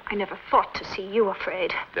 I never thought to see you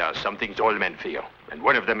afraid. There are some things all men fear, and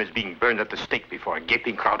one of them is being burned at the stake before a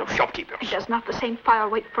gaping crowd of shopkeepers. Does not the same fire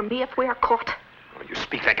wait for me if we are caught? Oh, you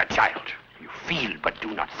speak like a child. You feel but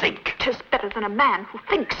do not think. 'Tis better than a man who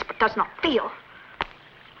thinks but does not feel.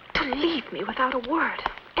 To leave me without a word,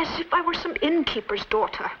 as if I were some innkeeper's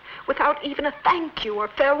daughter, without even a thank you or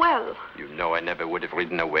farewell. You know I never would have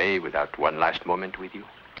ridden away without one last moment with you.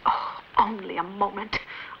 Oh, only a moment.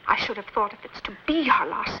 I should have thought if it's to be our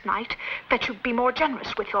last night, that you'd be more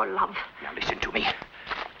generous with your love. Now listen to me.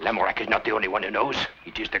 Lamorak is not the only one who knows.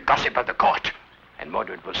 It is the gossip of the court. And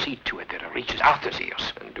Modred will see to it that it reaches Arthur's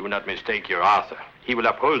ears. And do not mistake your Arthur. He will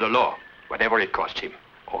uphold the law, whatever it costs him,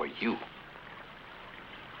 or you.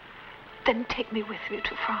 Then take me with you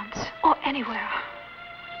to France, or anywhere.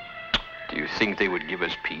 Do you think they would give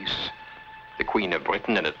us peace? The Queen of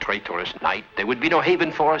Britain and a traitorous knight, there would be no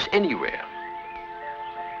haven for us anywhere.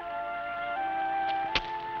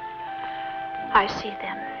 I see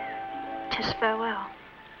then. 'Tis farewell,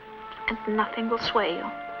 and nothing will sway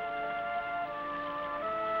you.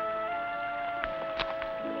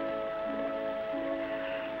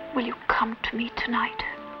 Will you come to me tonight?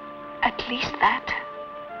 At least that.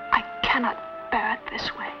 I cannot bear it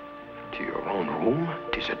this way. To your own room?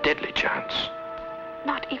 'Tis a deadly chance.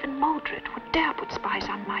 Not even Modred would dare put spies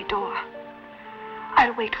on my door.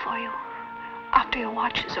 I'll wait for you after your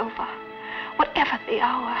watch is over, whatever the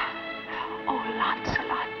hour. Oh,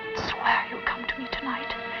 Lancelot, swear you'll come to me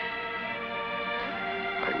tonight.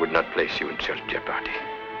 I would not place you in such jeopardy.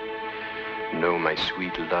 No, my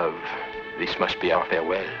sweet love, this must be our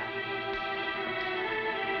farewell.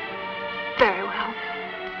 Very well.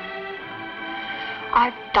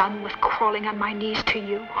 I've done with crawling on my knees to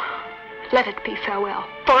you. Let it be farewell,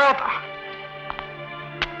 forever.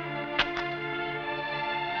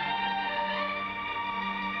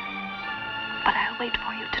 But I'll wait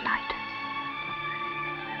for you tonight.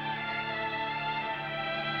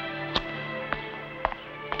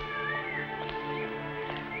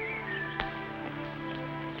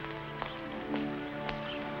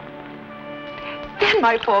 Then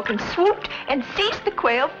my falcon swooped and seized the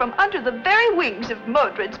quail from under the very wings of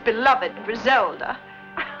Modred's beloved Griselda.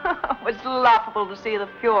 It was laughable to see the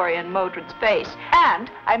fury in Modred's face, and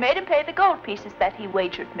I made him pay the gold pieces that he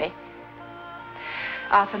wagered me.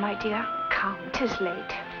 Arthur, my dear, come, 'tis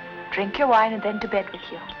late. Drink your wine and then to bed with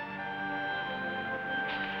you.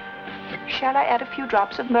 Shall I add a few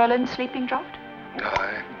drops of Merlin's sleeping draught?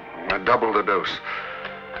 I double the dose.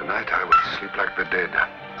 Tonight I will sleep like the dead.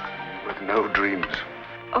 with no dreams.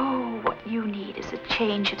 Oh, what you need is a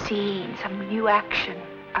change of scene, some new action,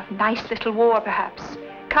 a nice little war, perhaps.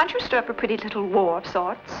 Can't you stir up a pretty little war of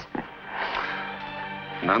sorts?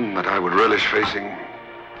 None that I would relish facing.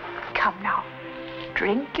 Come now.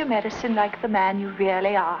 Drink your medicine like the man you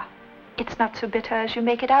really are. It's not so bitter as you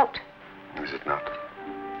make it out. Is it not?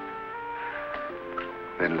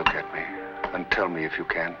 Then look at me and tell me, if you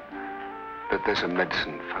can, that there's a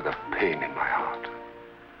medicine for the pain in my heart.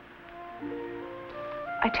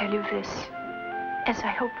 I tell you this, as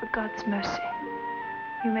I hope for God's mercy,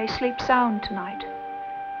 you may sleep sound tonight,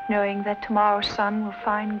 knowing that tomorrow's sun will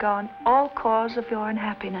find gone all cause of your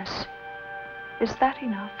unhappiness. Is that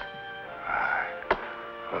enough?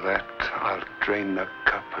 For that, I'll drain the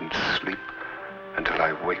cup and sleep until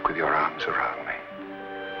I wake with your arms around me.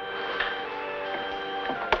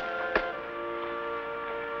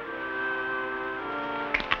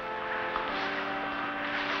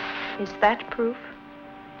 Is that proof?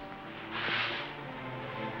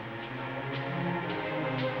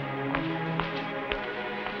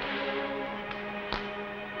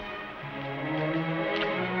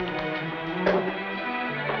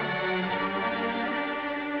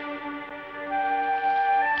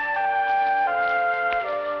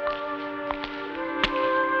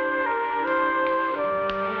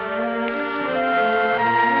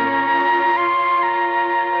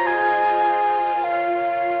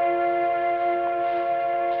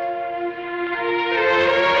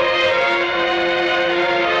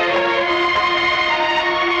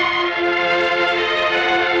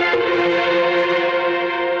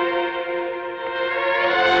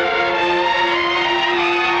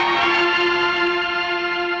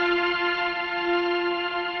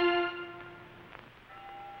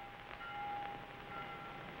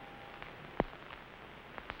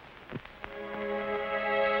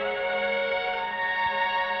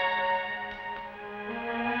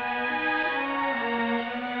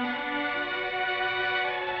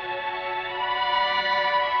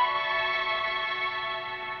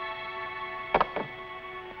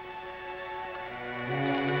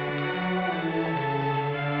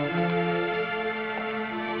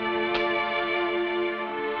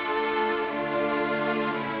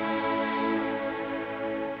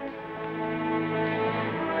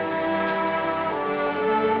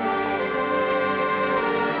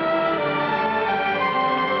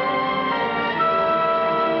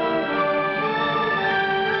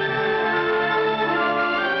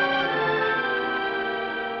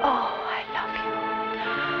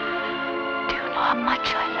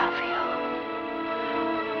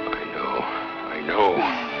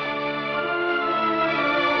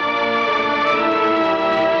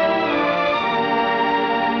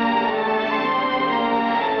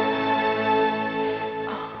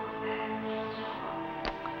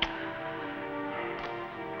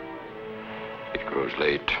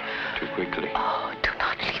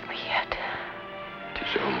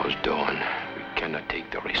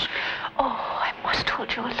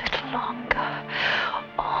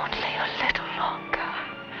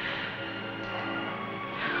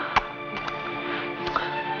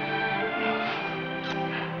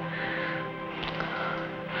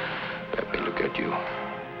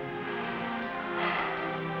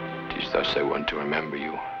 Thus I want to remember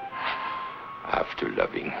you after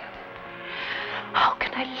loving. How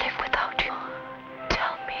can I live without you?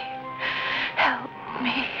 Tell me. Help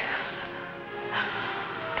me.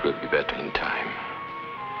 It will be better in time.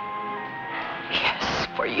 Yes,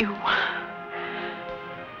 for you.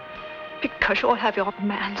 Because you'll have your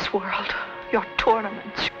man's world, your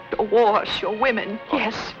tournaments, your wars, your women.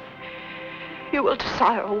 Yes. You will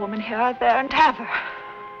desire a woman here or there and have her.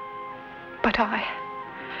 But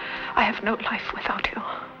I have no life without you.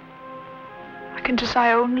 I can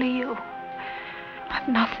desire only you.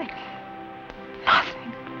 I'm nothing.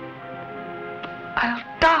 Nothing. I'll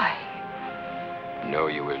die. No,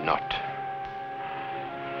 you will not.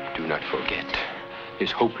 Do not forget.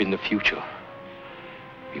 There's hope in the future.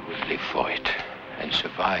 We will live for it and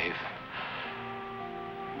survive.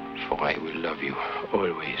 For I will love you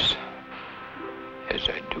always, as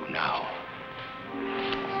I do now.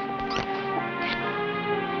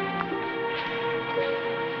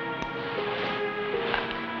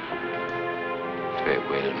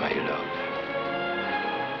 Farewell, my love.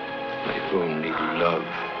 My only love.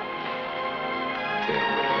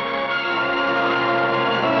 Farewell.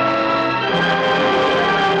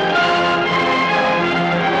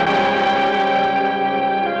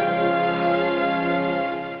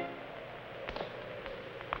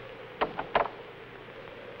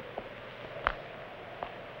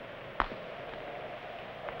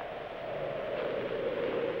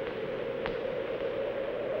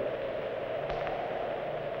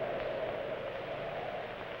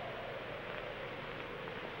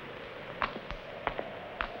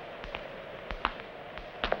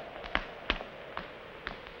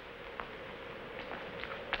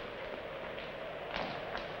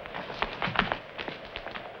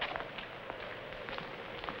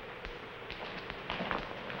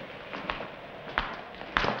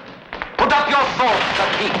 swords, Sir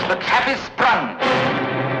Keith. The trap is sprung.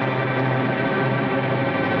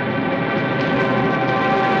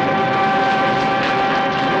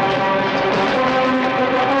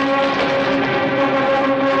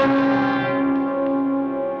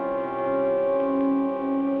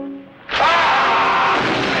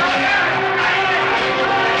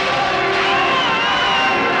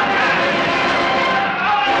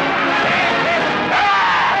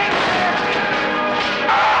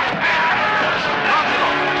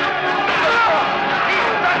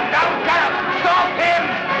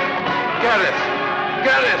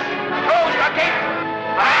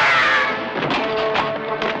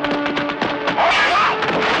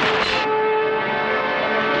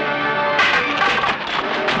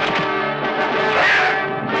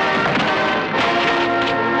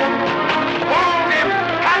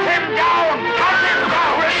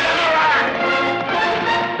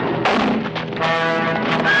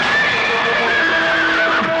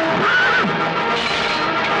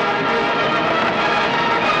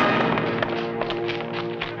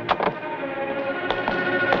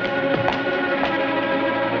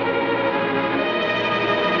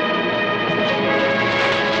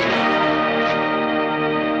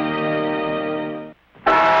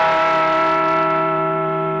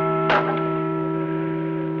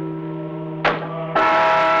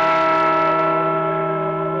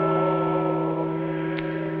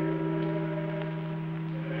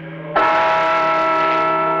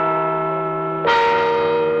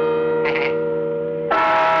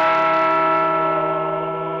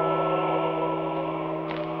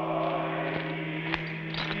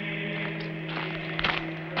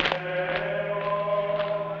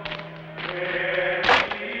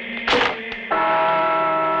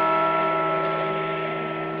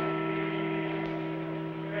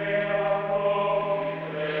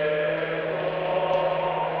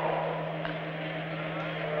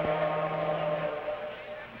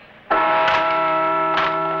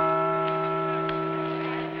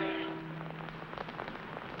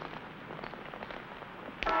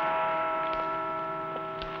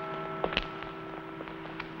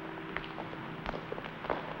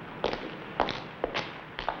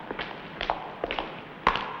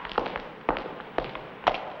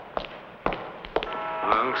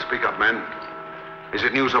 Speak up, man. Is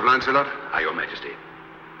it news of Lancelot? Aye, Your Majesty.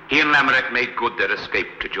 He and Lamorak made good their escape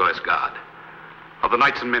to Joyous Gard. Of the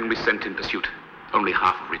knights and men we sent in pursuit, only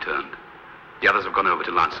half have returned. The others have gone over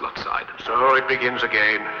to Lancelot's side. So it begins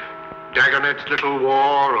again. Dagonet's little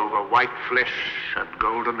war over white flesh and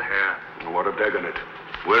golden hair. What of Dagonet?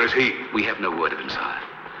 Where is he? We have no word of him, sire.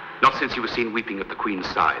 Not since he was seen weeping at the Queen's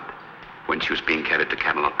side when she was being carried to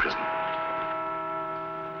Camelot prison.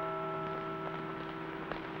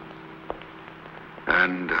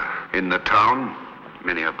 And in the town?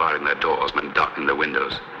 Many are barring their doors and darkening their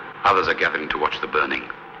windows. Others are gathering to watch the burning.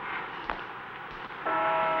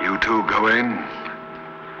 You two go in.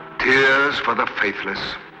 Tears for the faithless.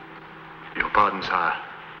 Your pardon, sire.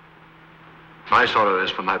 My sorrow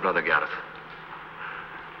is for my brother Gareth.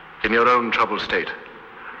 In your own troubled state,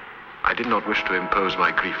 I did not wish to impose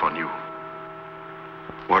my grief on you.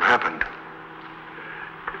 What happened?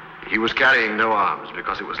 He was carrying no arms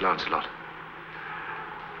because it was Lancelot.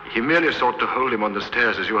 He merely sought to hold him on the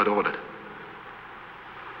stairs as you had ordered.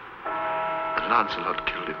 And Lancelot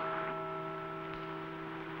killed him.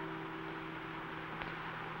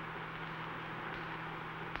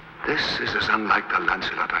 This is as unlike the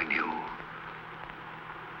Lancelot I knew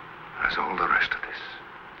as all the rest of this.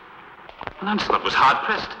 Lancelot was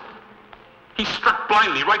hard-pressed. He struck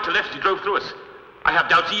blindly, right to left as he drove through us. I have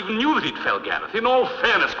doubts he even knew that he'd fell Gareth. In all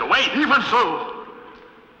fairness, Gawain. Even so,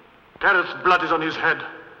 Gareth's blood is on his head.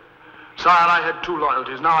 Sire, I had two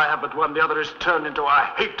loyalties. Now I have but one. The other is turned into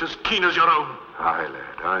a hate as keen as your own. Aye,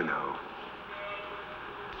 lad, I know.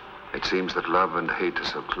 It seems that love and hate are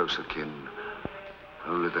so close akin.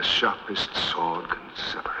 Only the sharpest sword can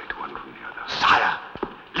separate one from the other. Sire,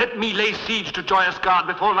 let me lay siege to Joyous Gard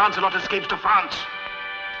before Lancelot escapes to France.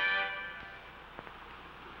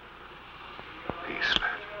 Peace,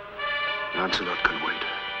 lad. Lancelot can wait.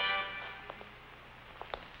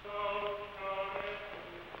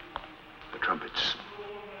 The trumpets.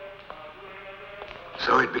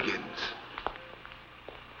 So it begins.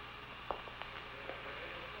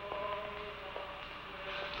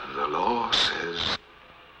 The law says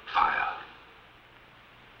fire.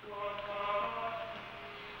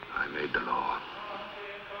 I made the law.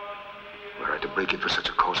 Were I to break it for such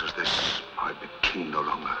a cause as this, I'd be king no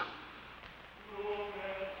longer.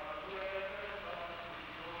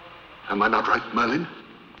 Am I not right, Merlin?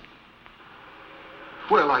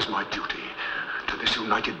 Where lies my duty? to this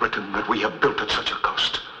united Britain that we have built at such a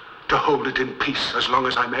cost, to hold it in peace as long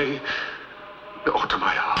as I may, or to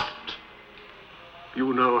my heart.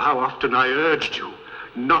 You know how often I urged you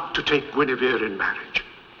not to take Guinevere in marriage.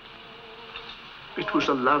 It was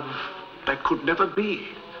a love that could never be.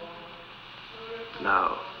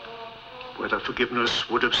 Now, whether forgiveness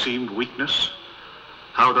would have seemed weakness,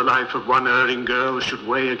 how the life of one erring girl should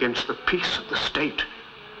weigh against the peace of the state,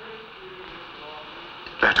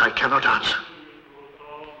 that I cannot answer.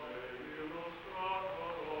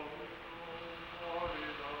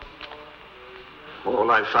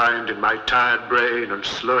 All I find in my tired brain and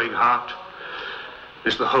slowing heart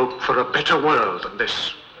is the hope for a better world than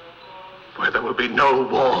this, where there will be no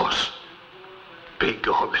wars, big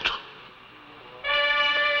or little.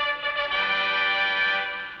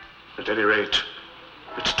 At any rate,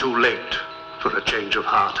 it's too late for a change of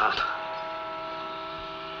heart, Arthur.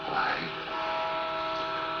 Aye.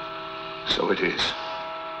 So it is.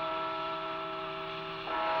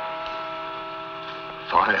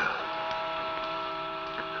 Fire.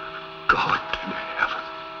 God in heaven.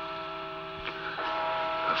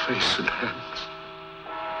 Her face and hands.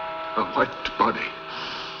 Her white body.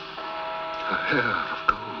 Her hair of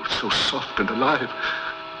gold, so soft and alive.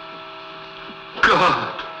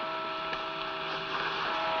 God!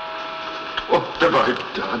 What have I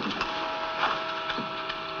done?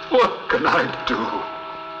 What can I do?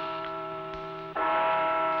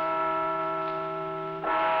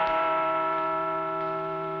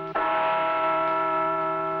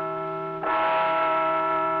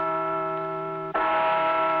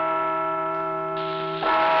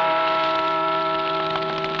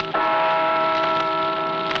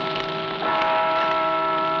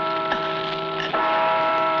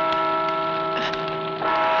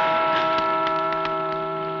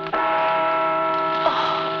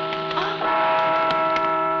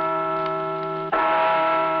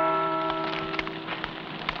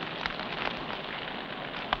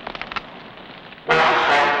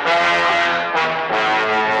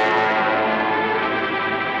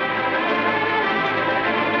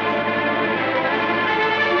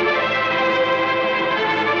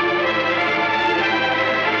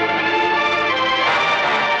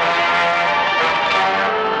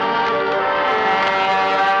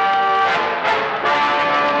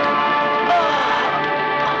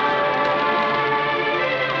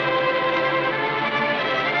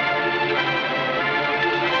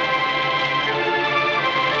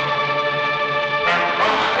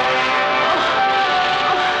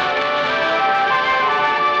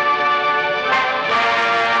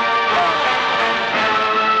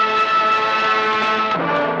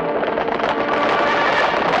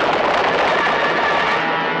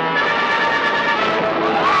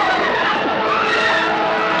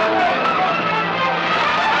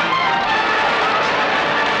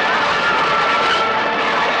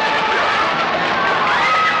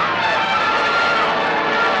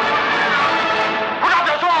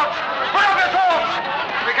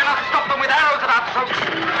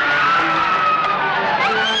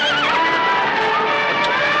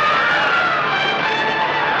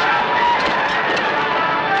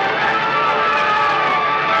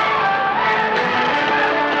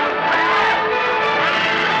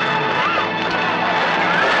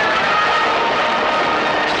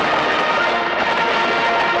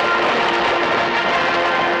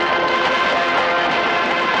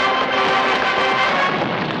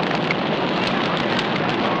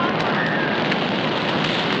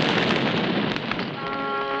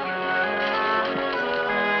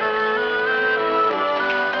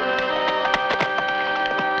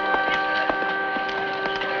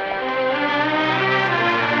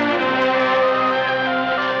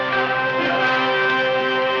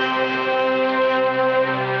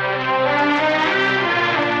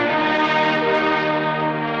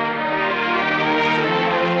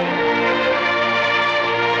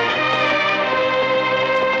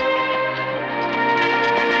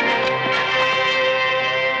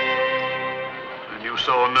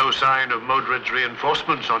 Sign of Modred's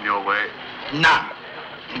reinforcements on your way? None.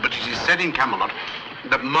 But it is said in Camelot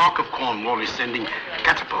that Mark of Cornwall is sending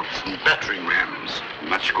catapults and battering rams.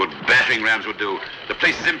 Much good battering rams would do. The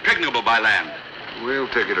place is impregnable by land. We'll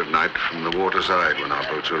take it at night from the waterside when our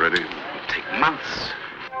boats are ready. It'll take months.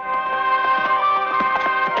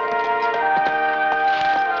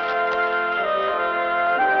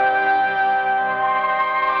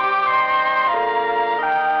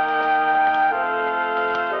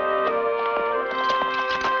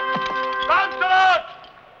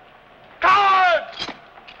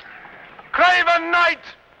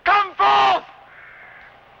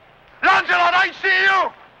 Lancelot, I see you!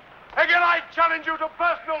 Again I challenge challenge you to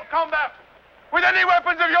personal combat with any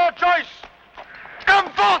weapons of your choice. Come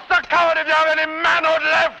forth, the coward, if you have any manhood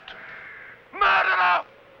left. Murderer!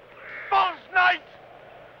 False knight!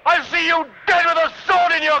 I see you dead with a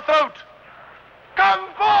sword in your throat. Come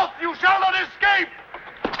forth, you shall not escape.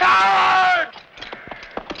 Coward!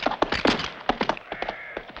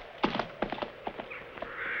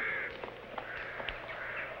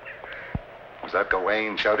 Was that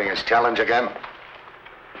Gawain shouting his challenge again?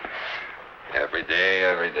 Every day,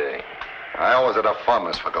 every day. I always had a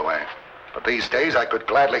fondness for Gawain. But these days I could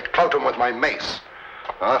gladly clout him with my mace.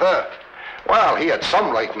 Arthur? Well, he had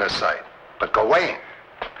some right in his side. But Gawain,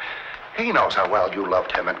 he knows how well you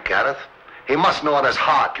loved him and Gareth. He must know in his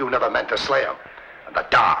heart you never meant to slay him. In the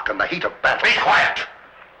dark and the heat of battle. Be quiet!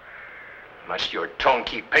 Must your tongue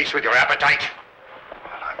keep pace with your appetite?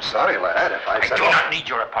 Well, I'm sorry, lad, if I've I said... do not need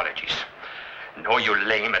your apologies. Nor your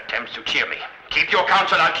lame attempts to cheer me. Keep your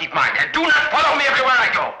counsel, I'll keep mine. And do not follow me everywhere I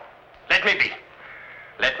go. Let me be.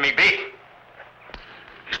 Let me be.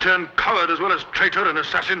 He's turned coward as well as traitor and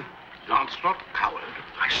assassin. Lancelot, coward.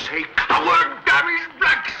 I say coward, damn his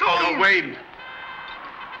black soul! Gawain.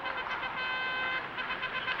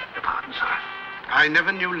 Your pardon, sir. I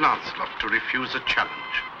never knew Lancelot to refuse a challenge.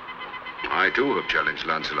 I, too, have challenged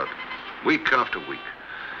Lancelot, week after week,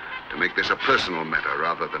 to make this a personal matter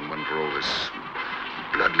rather than one for all this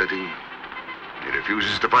bloodletting. He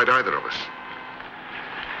refuses to fight either of us.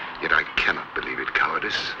 Yet I cannot believe it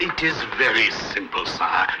cowardice. It is very simple,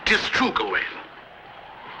 sire. 'Tis true, Gawain.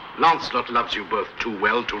 Lancelot loves you both too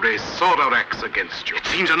well to raise sword or axe against you. It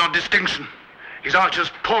seems an odd distinction. His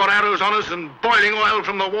archers pour arrows on us and boiling oil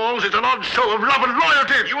from the walls. It's an odd show of love and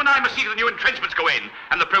loyalty. You and I must see to the new entrenchments, Gawain,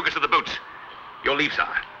 and the progress of the boats. Your leave,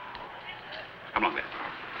 sire. Come along, then.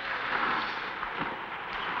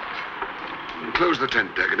 Close the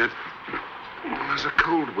tent, Dagonet. There's a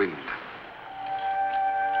cold wind.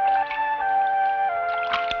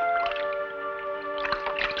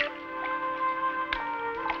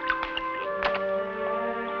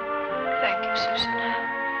 Thank you, Susan.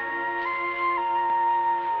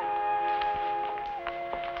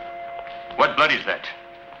 What blood is that?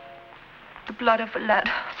 The blood of a lad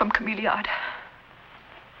from Camelot.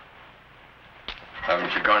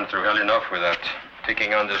 Haven't you gone through hell enough without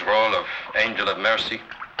taking on this role of angel of mercy?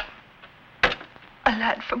 A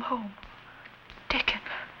lad from home. Dickon.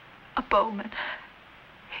 A bowman.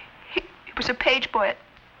 He was a page boy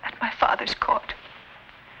at my father's court.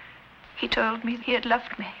 He told me he had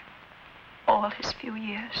loved me all his few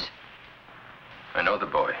years. I know the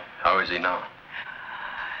boy. How is he now?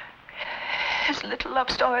 His little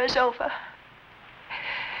love story is over.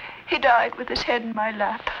 He died with his head in my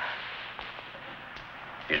lap.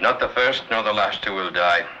 He's not the first nor the last who will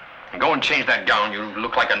die. Go and change that gown. You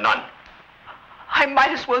look like a nun. I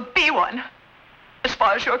might as well be one, as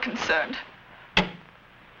far as you're concerned.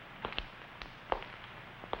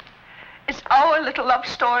 Is our little love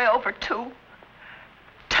story over, too?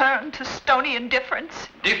 Turned to stony indifference?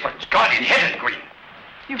 Difference? God in heaven, Green.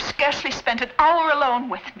 You've scarcely spent an hour alone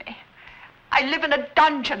with me. I live in a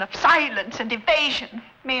dungeon of silence and evasion.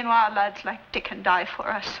 Meanwhile, lads like Dickon die for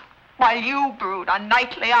us, while you brood on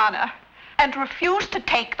knightly honor and refuse to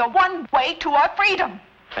take the one way to our freedom.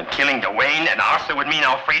 And killing Gawain and Arthur would mean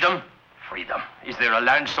our freedom? Freedom? Is there a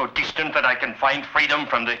land so distant that I can find freedom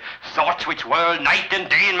from the thoughts which whirl night and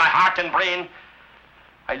day in my heart and brain?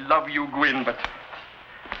 I love you, Gwyn, but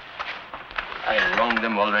I wrong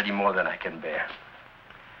them already more than I can bear.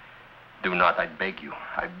 Do not, I beg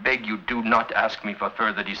you, do not ask me for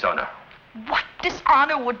further dishonor. What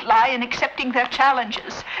dishonor would lie in accepting their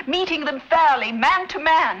challenges, meeting them fairly, man to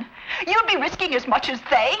man? You'd be risking as much as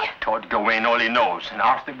they. Toward Gawain all he knows, and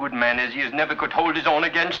Arthur, good man as he is, never could hold his own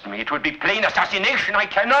against me. It would be plain assassination. I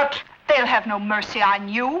cannot. They'll have no mercy on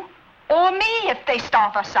you, or me if they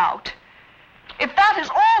starve us out. If that is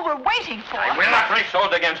all we're waiting for... I will not raise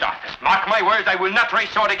sword against Arthur. Mark my words, I will not raise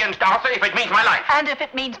sword against Arthur if it means my life. And if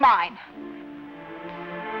it means mine.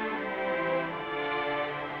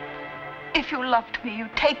 If you loved me,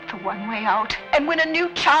 you'd take the one way out and win a new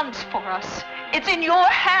chance for us. It's in your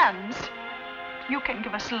hands. You can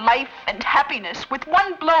give us life and happiness with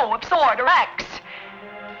one blow of sword or axe.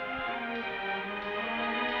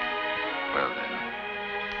 Well, then.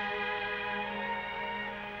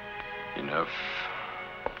 Enough.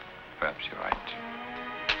 Perhaps you're right.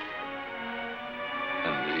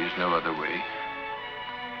 And there is no other way.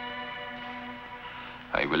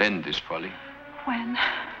 I will end this folly. When?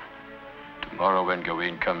 Tomorrow when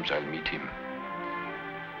Gawain comes, I'll meet him.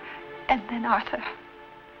 And then Arthur?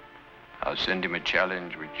 I'll send him a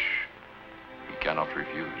challenge which he cannot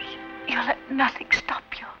refuse. You'll let nothing stop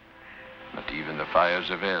you. Not even the fires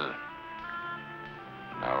of hell.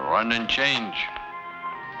 Now run and change.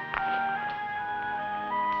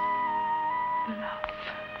 Love.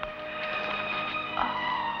 Oh,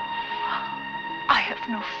 I have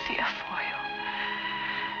no fear for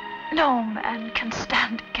you. No man can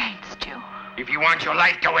stand against you. If you want your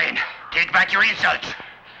life to end, take back your insults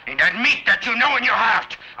and admit that you know in your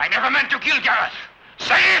heart I never meant to kill Gareth.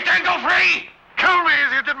 Say it and go free! Kill me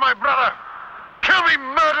as you did my brother. Kill me,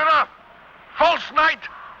 murderer! False knight!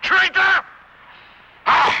 Traitor!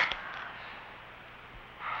 Ah!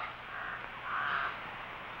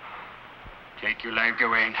 Take your life,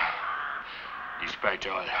 Gawain. Despite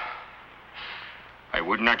all, I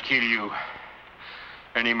would not kill you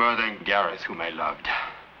any more than Gareth, whom I loved.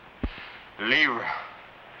 Leave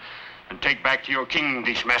and take back to your king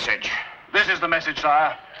this message. This is the message,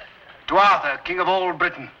 sire. To Arthur, king of all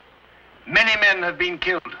Britain. Many men have been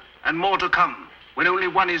killed, and more to come, when only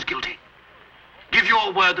one is guilty. Give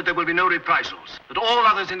your word that there will be no reprisals, that all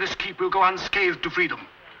others in this keep will go unscathed to freedom.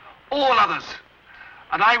 All others.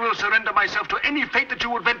 And I will surrender myself to any fate that you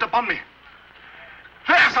would vent upon me.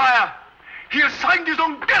 There, sire! He has signed his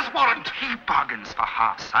own death warrant! He bargains for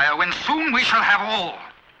half, sire, when soon we shall have all.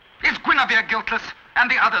 Is Guinevere guiltless,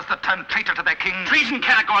 and the others that turned traitor to their king? Treason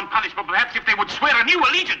cannot go unpunished, but perhaps if they would swear a new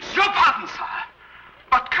allegiance. Your pardon, sire.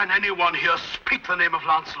 But can anyone here speak the name of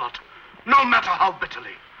Lancelot, no matter how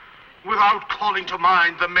bitterly, without calling to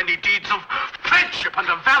mind the many deeds of friendship and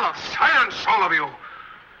of valor? Silence, all of you!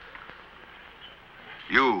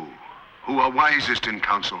 You, who are wisest in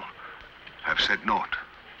council, have said naught.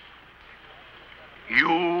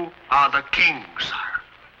 You are the king, sire.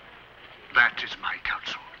 That is my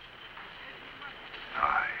counsel.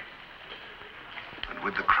 Aye. And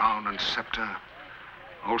with the crown and scepter,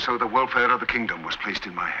 also the welfare of the kingdom was placed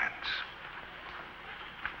in my hands.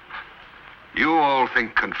 You all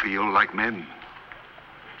think and feel like men.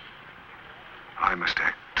 I must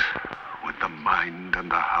act with the mind and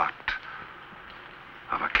the heart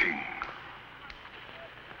of a king.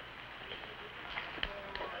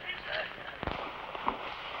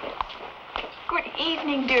 Good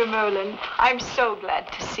evening, dear Merlin. I'm so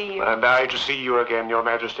glad to see you. And I to see you again, Your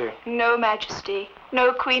Majesty. No majesty,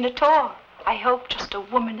 no queen at all. I hope just a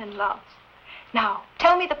woman in love. Now,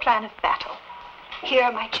 tell me the plan of battle. Here,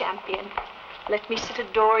 my champion. Let me sit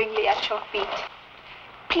adoringly at your feet.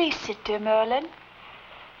 Please sit, dear Merlin.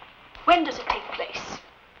 When does it take place?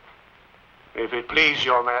 If it please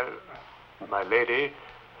my lady,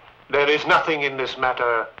 there is nothing in this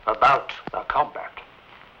matter about a combat.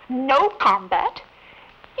 No combat?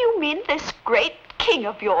 You mean this great king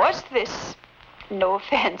of yours, this... No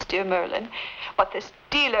offense, dear Merlin, but this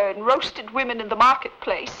dealer in roasted women in the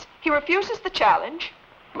marketplace, he refuses the challenge.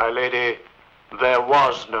 My lady, there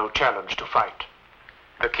was no challenge to fight.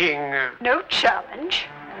 The king... No challenge?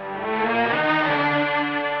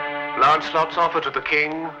 Lancelot's offer to the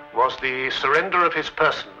king was the surrender of his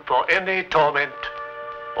person for any torment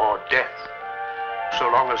or death, so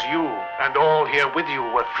long as you and all here with you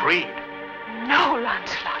were freed. No,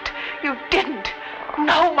 Lancelot, you didn't.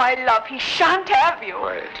 No, my love, he shan't have you.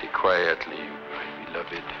 Quietly, quietly, my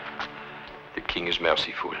beloved. The king is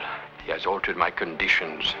merciful. He has altered my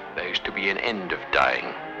conditions. There is to be an end of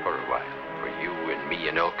dying for a while, for you and me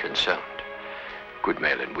and all concerned. Good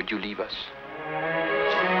Merlin, would you leave us?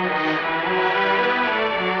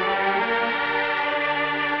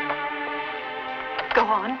 Go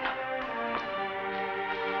on.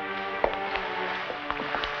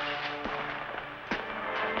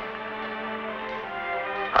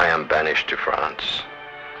 I am banished to France,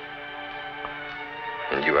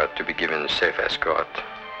 and you are to be given safe escort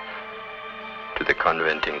to the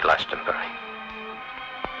convent in Glastonbury.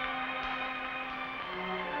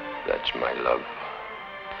 That's my love.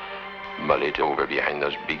 Mull it over behind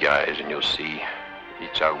those big eyes and you'll see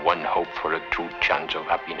it's our one hope for a true chance of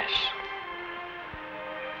happiness.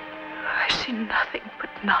 I see nothing but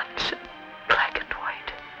knots and black and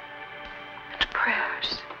white, and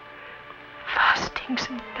prayers, fastings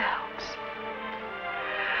and bells.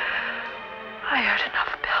 I heard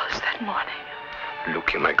enough bells that morning.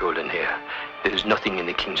 Look, you, my golden hair. There is nothing in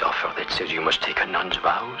the king's offer that says you must take a nun's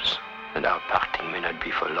vows, and our parting may not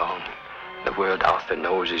be for long. The world Arthur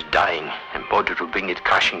knows is dying, and Modred will bring it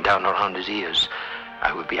crashing down around his ears.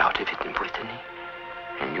 I will be out of it in Brittany,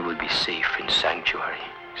 and you will be safe in sanctuary,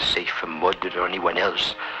 safe from Modred or anyone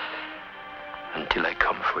else, until I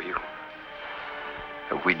come for you.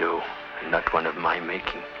 A widow, and not one of my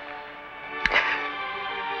making.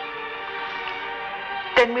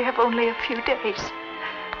 Then we have only a few days.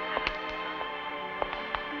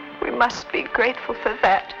 We must be grateful for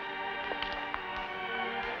that.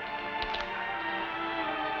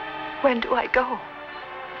 When do I go?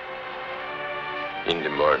 In the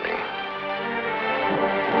morning.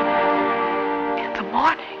 In the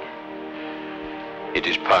morning? It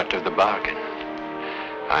is part of the bargain.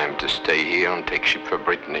 I am to stay here and take ship for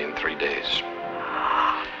Brittany in 3 days.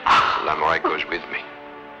 Lamorak goes with me.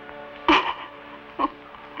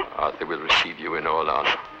 Arthur will receive you in all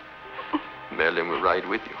honor. Merlin will ride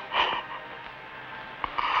with you.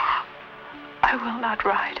 I will not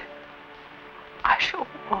ride. I shall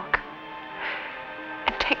walk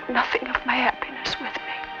and take nothing of my happiness with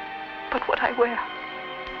me but what I wear.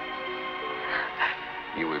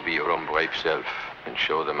 You will be your own brave self and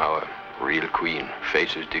show them how a real queen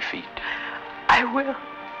faces defeat. I will.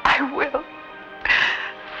 I will.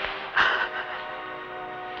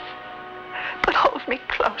 But hold me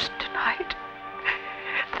close tonight.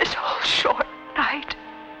 This whole short night.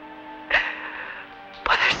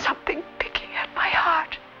 For there's something picking at my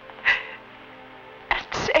heart and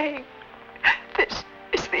saying, this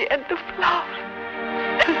is the end of love.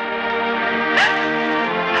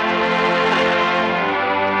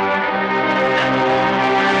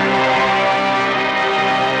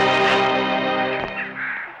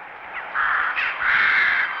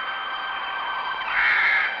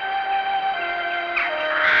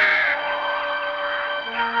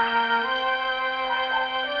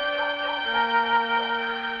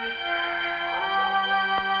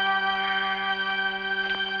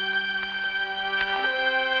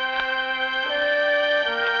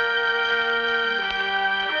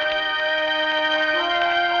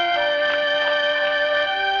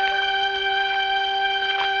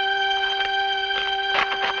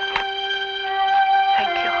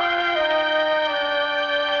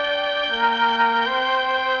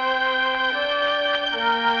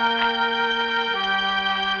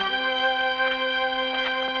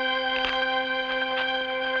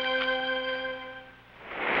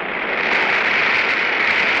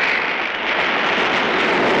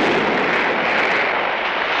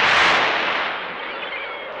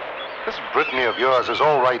 Yours is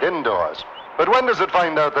all right indoors. But when does it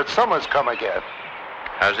find out that summer's come again?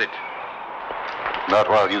 Has it? Not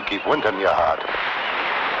while you keep wind in your heart.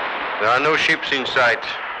 There are no ships in sight.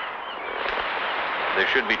 There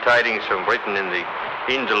should be tidings from Britain in the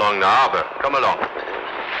inns along the harbor. Come along.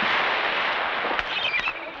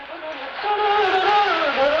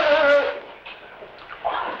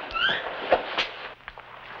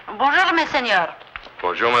 Bonjour, mes seigneurs.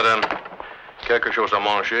 Bonjour, madame. Quelque chose à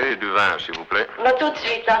manger et du vin, s'il vous plaît. Là, tout de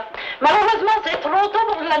suite. Hein. Malheureusement, c'est trop tôt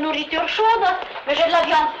pour de la nourriture chaude, mais j'ai de la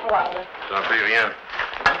viande froide. Ça n'en fait rien.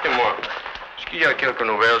 Dites-moi, est-ce qu'il y a quelques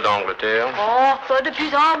nouvelles d'Angleterre? Oh, pas depuis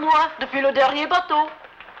un mois, depuis le dernier bateau.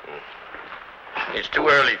 It's too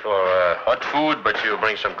early for hot food, but you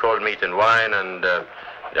bring some cold meat and wine, and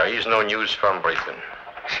there is no news from Britain.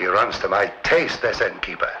 She runs to my taste, this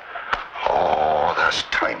innkeeper. Oh, there's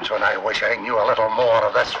times when I wish I knew a little more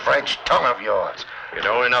of this French tongue of yours. You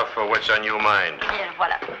know enough for what's on your mind. Here,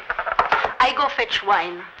 voilà. I go fetch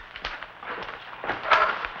wine.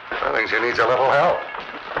 I think she needs a little help.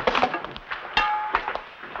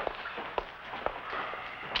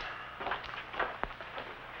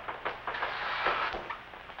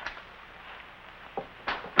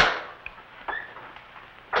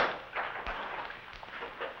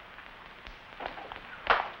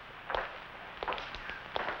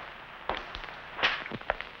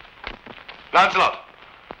 Lancelot!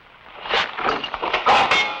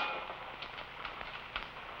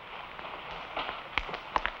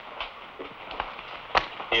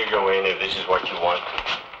 Here, go in if this is what you want.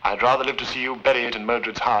 I'd rather live to see you bury it in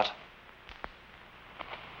Modred's heart.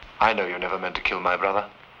 I know you never meant to kill my brother.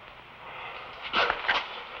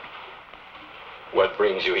 What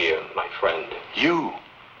brings you here, my friend? You.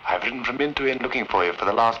 I've ridden from inn to inn looking for you for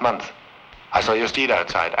the last month. I saw your steed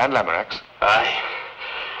outside, and Lamorak's. Aye.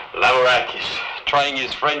 Lamorak is trying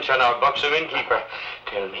his French on our buxom innkeeper.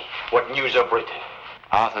 Tell me, what news of Britain?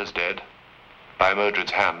 Arthur's dead. By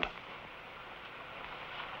Modred's hand.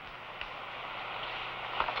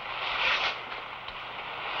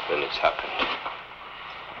 Then it's happened.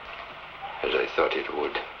 As I thought it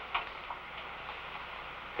would.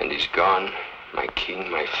 And he's gone, my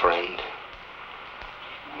king, my friend,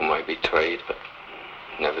 whom I betrayed but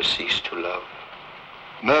never ceased to love.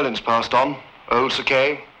 Merlin's passed on. Old Sir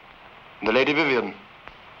Kay. And the Lady Vivian.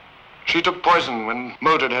 She took poison when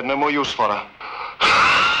Modred had no more use for her.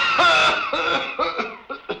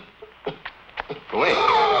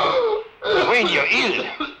 Wayne, you're ill.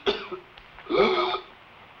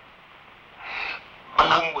 My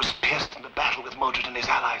lung was pierced in the battle with Modred and his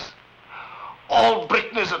allies. All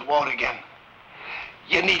Britain is at war again.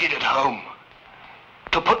 You need it at home.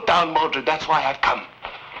 To put down Modred. That's why I've come.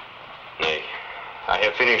 Nay, I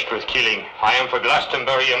have finished with killing. I am for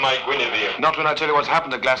Glastonbury and my Guinevere. Not when I tell you what's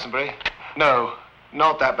happened at Glastonbury. No,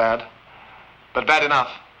 not that bad. But bad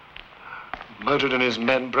enough. Modred and his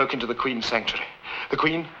men broke into the Queen's sanctuary. The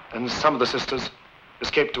Queen and some of the sisters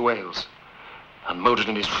escaped to Wales. And Modred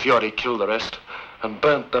in his fury killed the rest and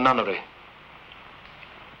burnt the nunnery.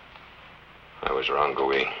 I was wrong,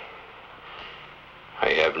 Gawain. I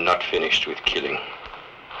have not finished with killing.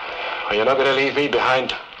 Are you not going to leave me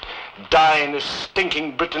behind? Die in this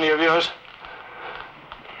stinking Brittany of yours?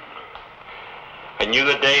 I knew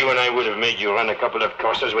the day when I would have made you run a couple of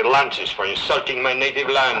courses with lances for insulting my native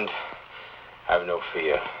land. Have no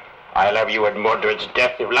fear. I'll have you at Modred's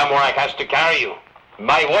death if Lamorak has to carry you.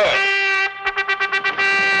 My word!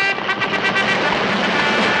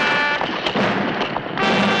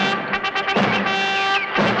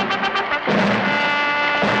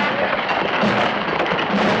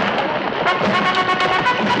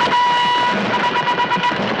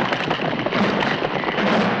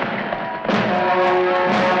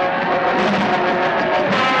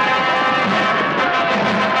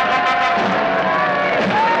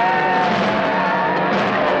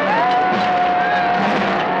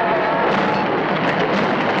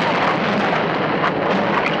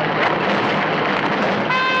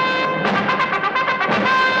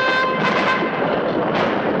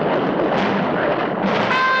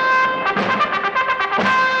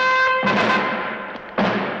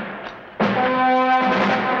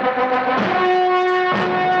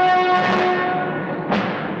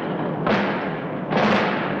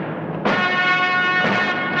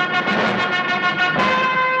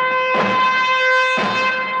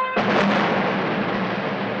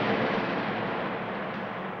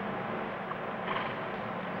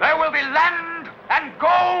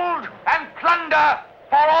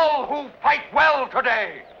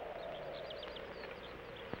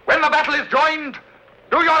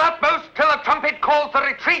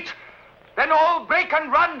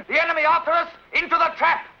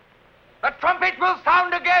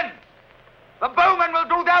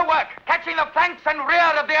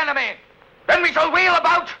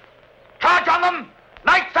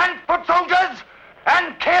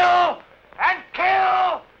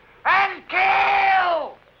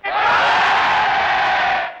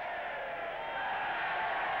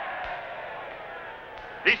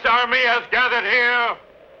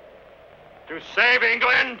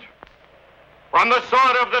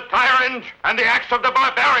 And the axe of the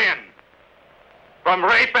barbarian, from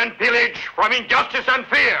rape and pillage, from injustice and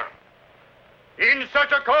fear. In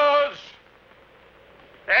such a cause,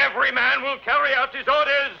 every man will carry out his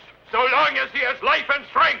orders so long as he has life and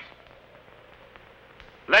strength.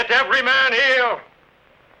 Let every man here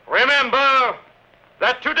remember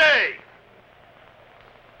that today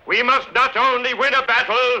we must not only win a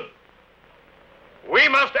battle, we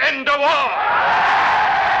must end a war.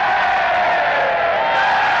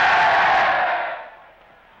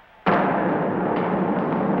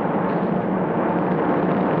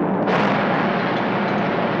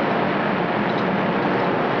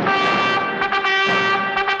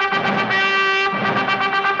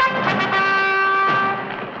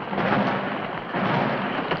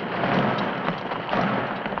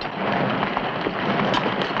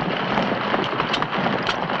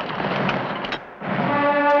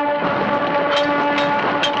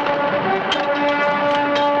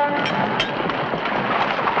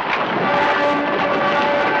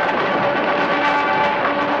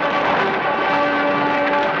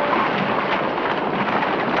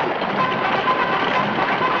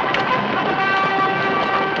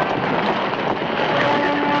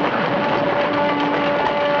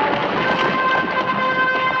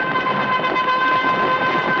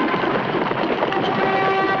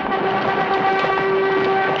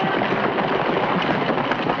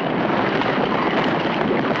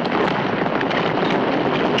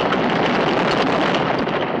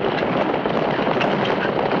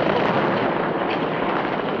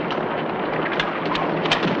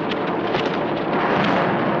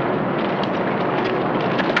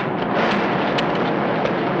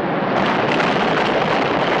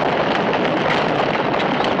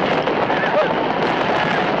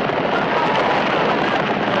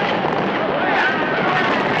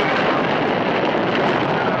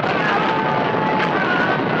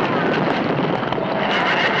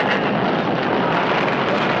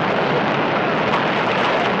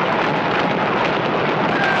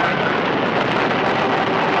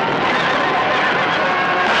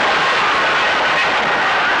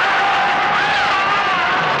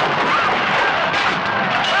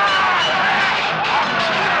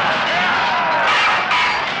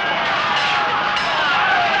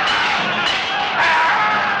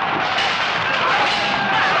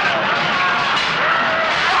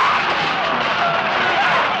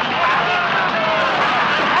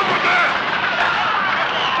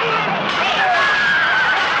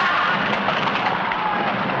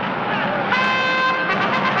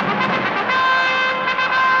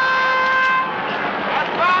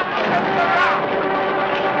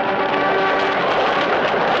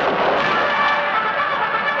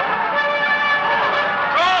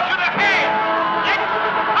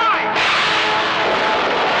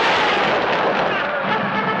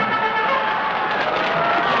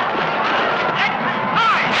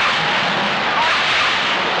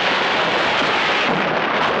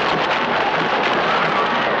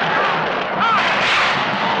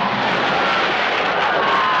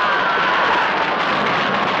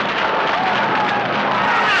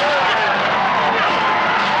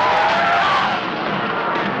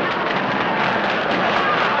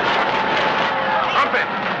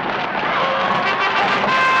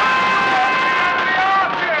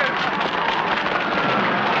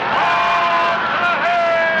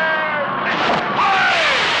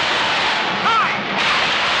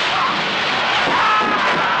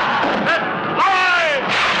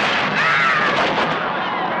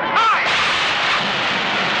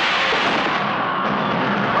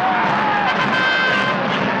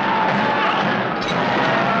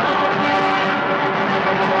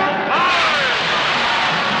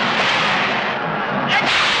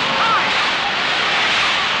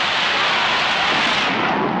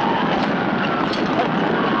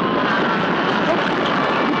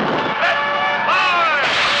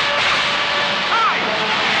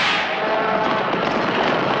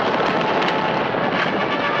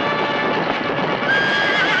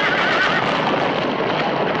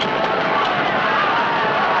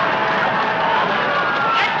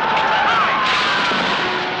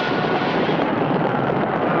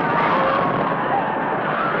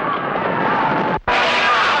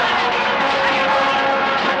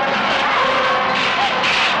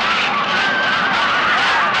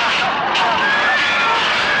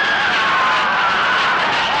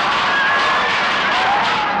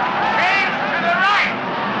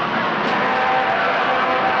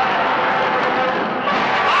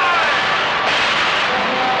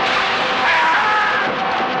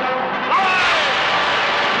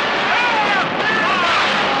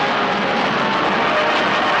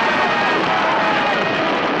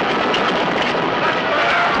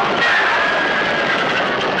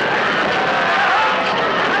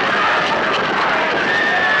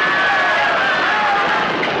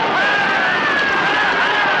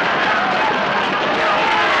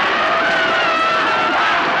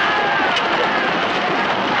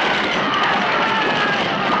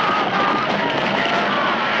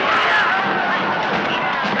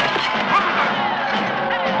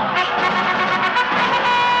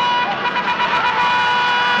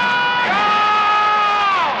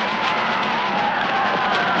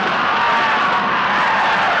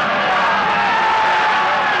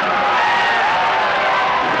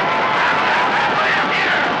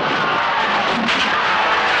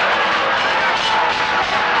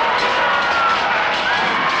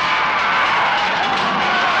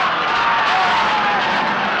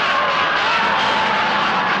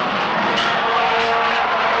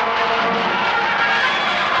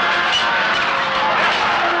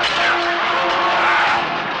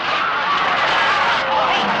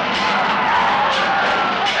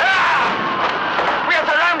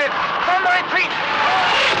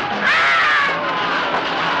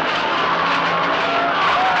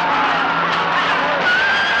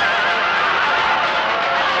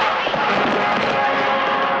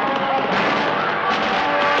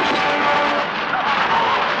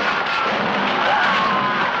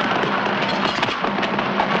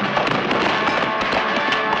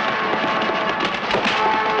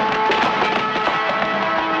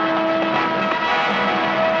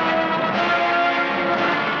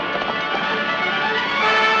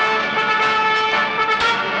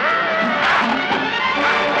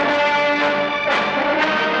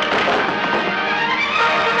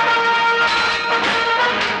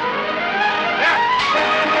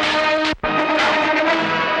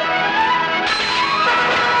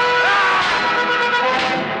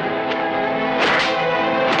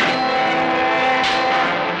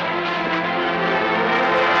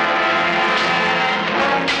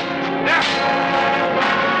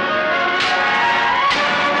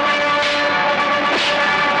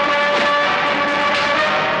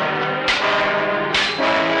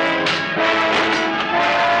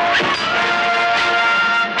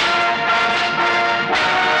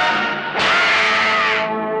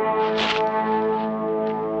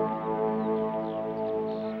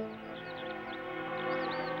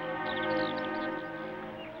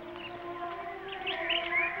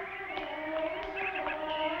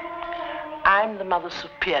 I'm the Mother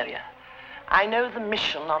Superior. I know the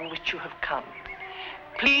mission on which you have come.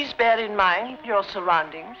 Please bear in mind your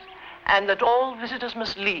surroundings and that all visitors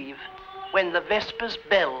must leave when the Vespers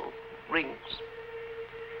bell rings.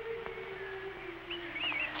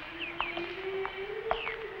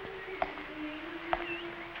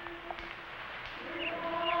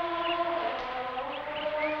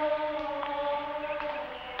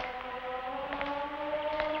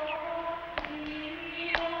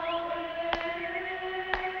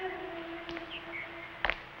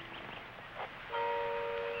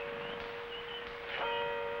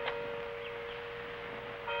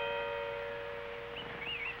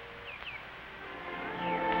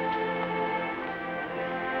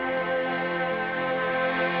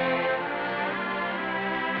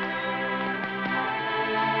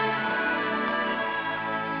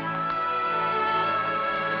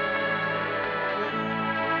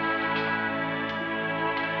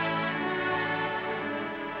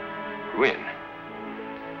 Gwyn,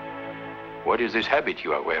 what is this habit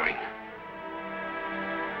you are wearing?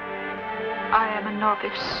 I am a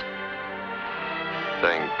novice.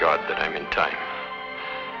 Thank God that I'm in time.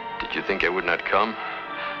 Did you think I would not come?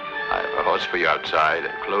 I have a horse for you outside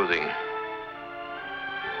and clothing.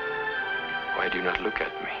 Why do you not look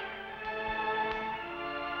at me?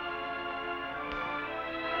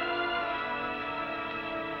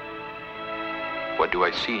 What do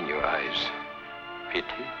I see in your eyes? Pity?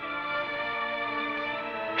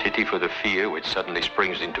 Pity for the fear which suddenly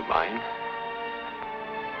springs into mine?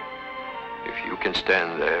 If you can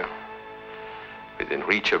stand there, within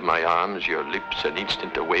reach of my arms, your lips an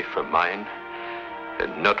instant away from mine,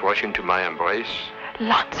 and not rush into my embrace.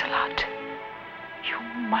 Lancelot, you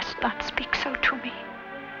must not speak so to me.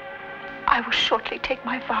 I will shortly take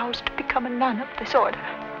my vows to become a nun of this order.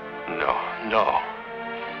 No, no.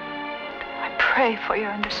 I pray for your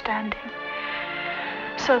understanding,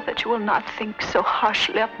 so that you will not think so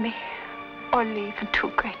harshly of me, or leave in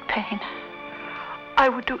too great pain. I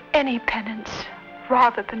would do any penance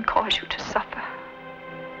rather than cause you to suffer.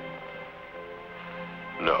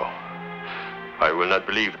 No. I will not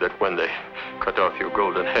believe that when they cut off your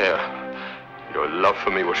golden hair, your love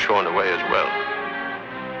for me was shorn away as well.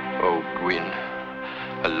 Oh, Gwyn,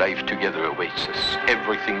 a life together awaits us.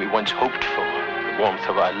 Everything we once hoped for, the warmth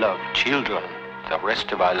of our love, children, the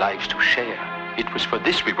rest of our lives to share. It was for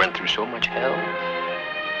this we went through so much hell.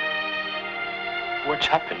 What's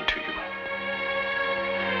happened to you?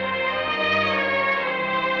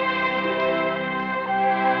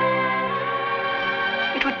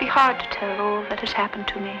 It would be hard to tell all that has happened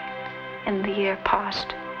to me in the year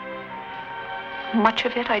past. Much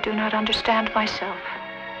of it I do not understand myself.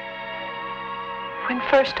 When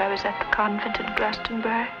first I was at the convent in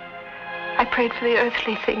Glastonbury, I prayed for the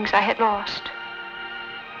earthly things I had lost.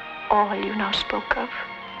 All you now spoke of.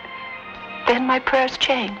 Then my prayers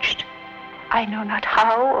changed. I know not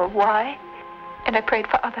how or why, and I prayed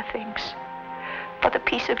for other things. For the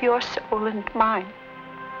peace of your soul and mine,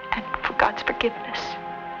 and for God's forgiveness,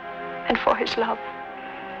 and for his love.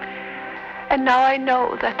 And now I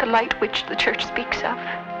know that the light which the church speaks of,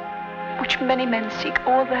 which many men seek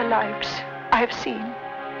all their lives, I have seen,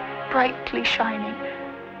 brightly shining.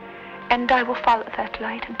 And I will follow that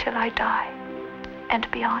light until I die, and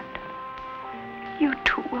beyond. You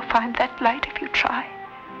too will find that light if you try,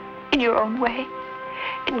 in your own way,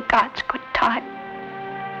 in God's good time.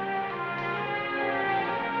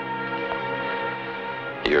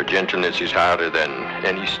 Your gentleness is harder than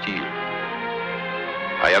any steel.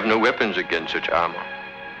 I have no weapons against such armor.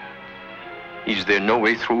 Is there no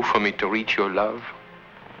way through for me to reach your love?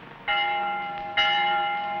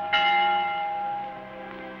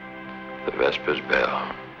 The Vespers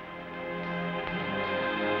bell.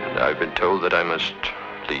 And I've been told that I must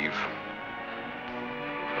leave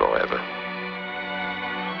forever.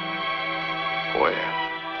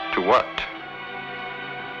 Where? To what?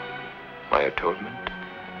 My atonement?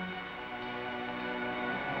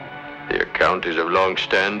 The account is of long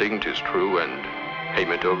standing, 'tis true, and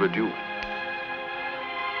payment overdue.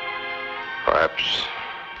 Perhaps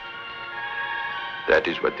that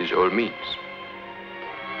is what this all means.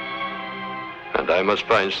 And I must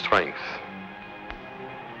find strength,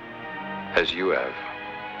 as you have.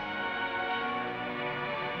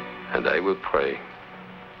 And I will pray.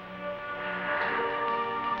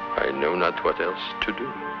 I know not what else to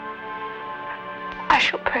do. I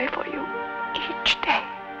shall pray for you each day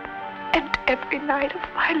and every night of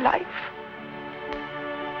my life.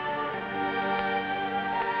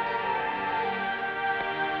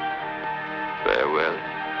 Farewell,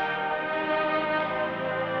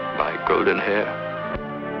 my golden hair.